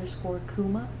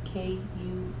awkward_Kuma, Kuma,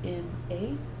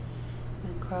 and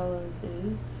Carla's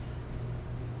is.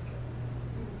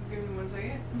 Give me 1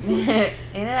 second. Ain't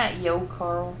it at Yo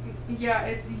Carl? Yeah,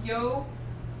 it's Yo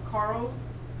Carl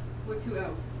with 2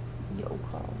 L's. Yo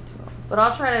Carl with 2 L's. But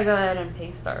I'll try to go ahead and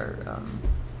paste our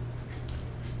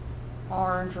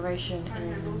information Our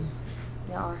in. handles.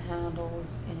 Yeah, our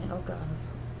handles and oh god,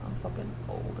 I'm fucking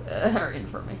old. Our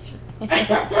information. I'm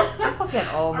fucking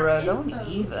old, Our bro. Don't info.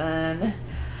 even.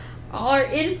 Our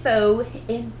info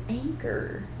in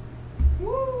Anchor.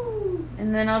 Woo!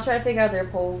 And then I'll try to figure out their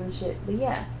polls and shit. But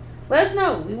yeah, let us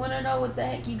know. We want to know what the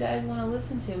heck you guys want to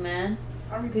listen to, man.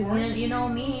 Because you know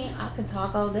me, I could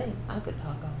talk all day. I could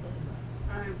talk all day,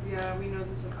 bro. Yeah, we know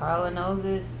this. Carla knows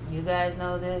this. You guys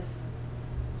know this.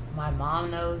 My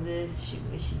mom knows this. She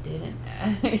wish she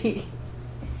didn't.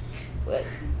 But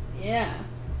yeah.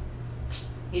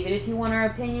 Even if you want our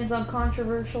opinions on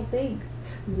controversial things,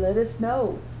 let us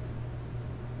know.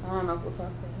 I don't know if we'll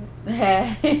talk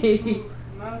about it. Ooh,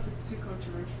 not if it's too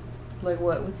controversial. Like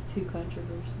what? What's too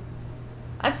controversial?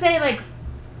 I'd say like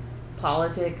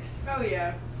politics. Oh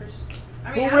yeah, for sure.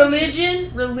 I mean, Well,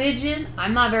 religion.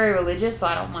 I'm not very religious, so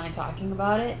I don't mind talking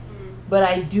about it. But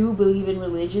I do believe in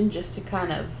religion just to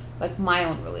kind of, like my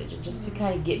own religion, just to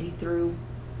kind of get me through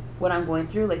what I'm going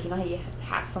through. Like, you know how you have to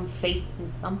have some faith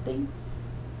in something?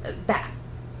 That.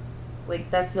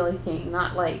 Like, that's the only thing.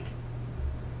 Not like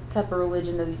type of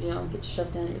religion that, you know, get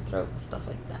shoved down your throat and stuff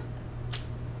like that.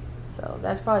 So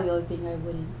that's probably the only thing I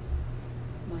wouldn't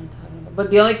mind talking about.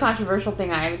 But the only controversial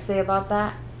thing I would say about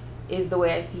that is the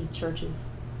way I see churches.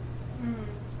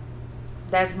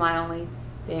 That's my only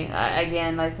thing.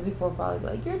 Again, like some people will probably be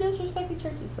like, you're disrespecting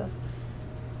churches, so.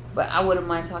 But I wouldn't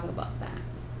mind talking about that.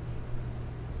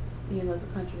 Even though it's a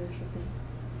controversial thing.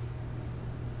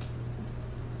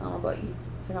 I don't know about you.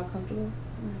 If you're not comfortable.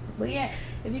 But yeah,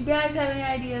 if you guys have any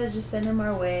ideas, just send them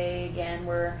our way. Again,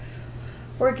 we're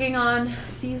working on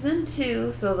season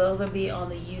 2, so those will be on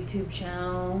the YouTube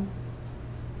channel.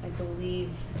 I believe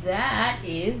that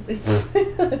is.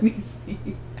 Let me see.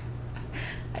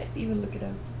 I didn't even look it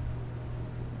up.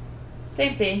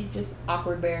 Same thing, just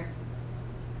awkward bear.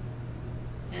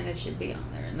 And it should be on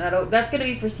there. And that's gonna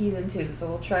be for season 2. So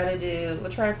we'll try to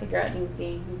figure out new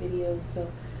things, new videos.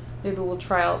 So maybe we'll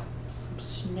try out some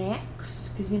snacks.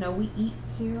 Because, you know, we eat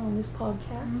here on this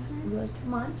podcast. We like to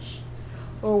munch.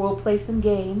 Or we'll play some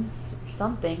games or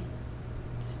something.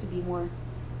 Just to be more,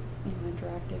 you know,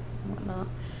 interactive and whatnot.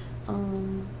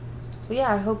 But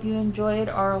yeah, I hope you enjoyed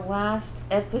our last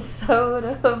episode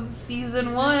of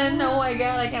season 1. Oh my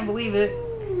god, I can't believe it.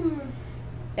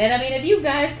 And I mean, if you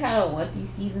guys kind of want these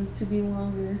seasons to be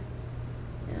longer,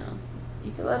 you know,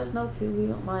 you can let us know too. We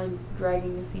don't mind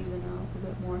dragging the season out a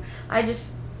bit more. I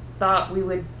just thought we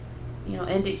would, you know,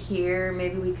 end it here.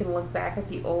 Maybe we can look back at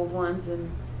the old ones and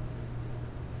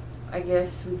I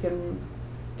guess we can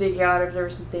figure out if there were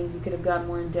some things we could have gone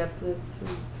more in depth with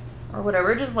or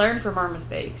whatever. Just learn from our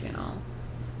mistakes, you know.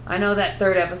 I know that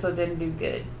 3rd episode didn't do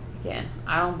good. Again,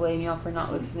 I don't blame y'all for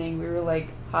not listening. We were like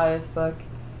high as fuck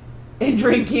and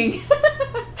drinking.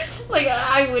 Like,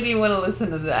 I wouldn't even want to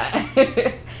listen to that.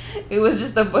 It was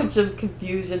just a bunch of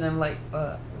confusion. I'm like,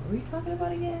 what were we talking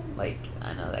about again? Like,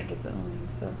 I know that gets annoying.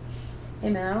 So, hey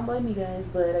man, I don't blame you guys,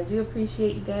 but I do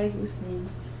appreciate you guys listening.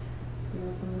 You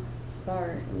know, from the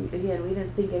start. We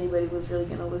didn't think anybody was really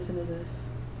gonna listen to this,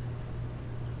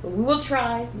 but we will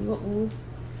try. We'll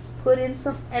put in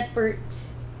some effort.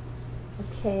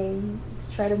 Okay,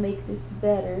 to try to make this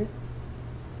better.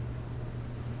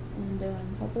 And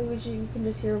hopefully we can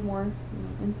just hear more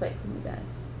insight from you guys.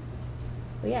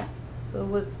 But yeah, so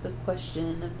what's the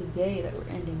question of the day that we're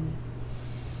ending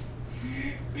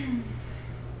with?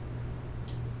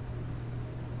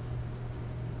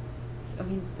 I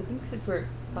mean, I think since we're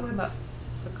talking about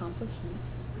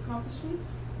accomplishments.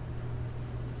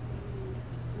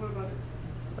 What about it?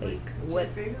 Like what's what?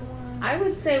 Your favorite one? I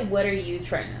would say, what are you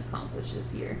trying to accomplish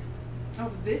this year? Oh,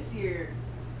 this year.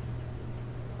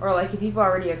 Or like, if you've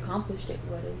already accomplished it,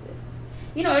 what is it?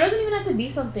 You know, it doesn't even have to be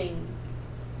something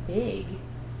big.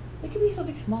 It could be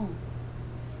something small.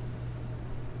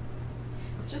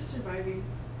 Just surviving.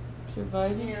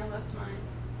 Surviving? Yeah, that's mine.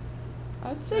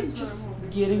 I'd say That's what just I'm hoping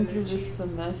getting to through this achieve.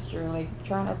 semester, like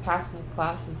trying to pass my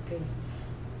classes, because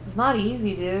it's not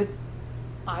easy, dude.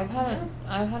 I've had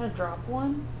to drop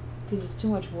one because it's too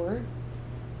much work,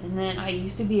 and then I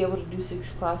used to be able to do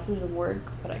 6 classes and work,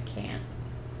 but I can't.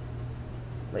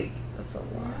 Like, that's a lot.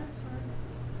 Yeah, it's fine.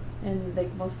 And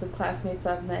like most of the classmates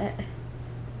I've met,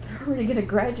 they're already gonna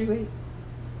graduate.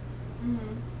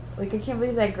 Like, I can't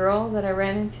believe that girl that I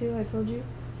ran into. I told you.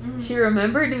 She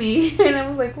remembered me, and I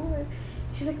was like, "What?"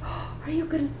 She's like, oh, "Are you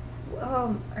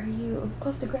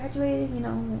close to graduating?" You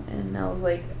know, and I was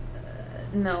like,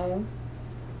 "No."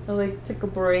 I like took a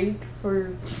break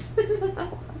for.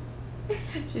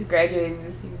 She's graduating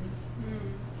this year,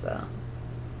 so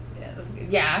yeah, that was good.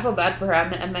 Yeah, I feel bad for her.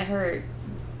 I met her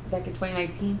back in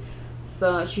 2019,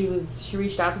 so she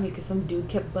reached out to me because some dude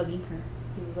kept bugging her.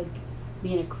 He was like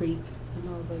being a creep, and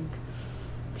I was like.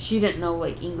 She didn't know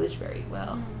like English very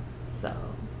well, so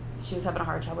she was having a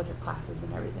hard time with her classes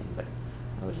and everything. But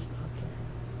I would just talk to her.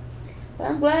 But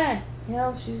I'm glad.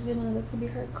 Yeah, that's gonna be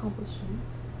her accomplishment.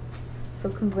 So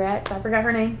congrats. I forgot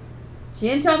her name. She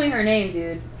didn't tell me her name,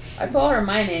 dude. I told her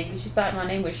my name because she thought my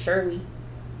name was Shirley.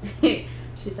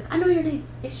 She's like, I know your name.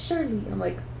 It's Shirley. I'm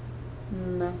like,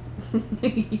 no.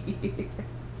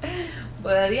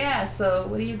 But yeah. So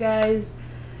what do you guys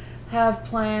have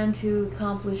planned to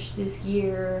accomplish this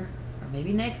year, or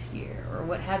maybe next year, or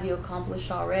what have you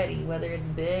accomplished already, whether it's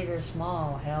big or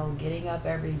small? Hell, getting up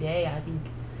every day, I think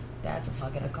that's a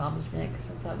fucking accomplishment, because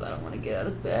sometimes I don't want to get out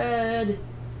of bed,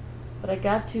 but I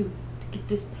got to get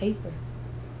this paper.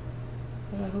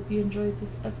 But I hope you enjoyed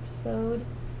this episode,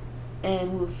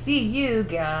 and we'll see you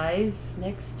guys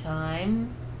next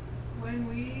time when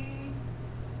we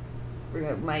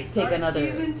might take another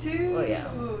season 2. Oh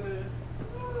yeah.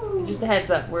 Just a heads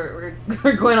up, we're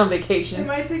going on vacation. It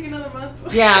might take another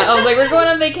month. Yeah, I was like, we're going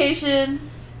on vacation.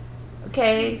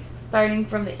 Okay, starting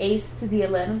from the 8th to the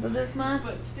 11th of this month.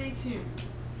 But stay tuned.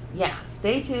 Yeah,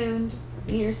 stay tuned.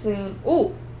 Be here soon.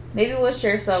 Ooh, maybe we'll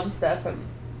share some stuff from,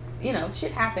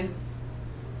 shit happens.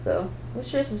 So we'll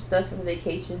share some stuff from the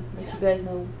vacation. Let you guys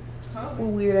know what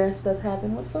weird ass stuff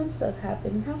happened, what fun stuff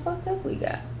happened, and how fucked up we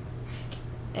got.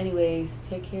 Anyways,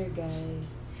 take care,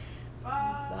 guys.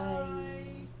 Bye. Bye.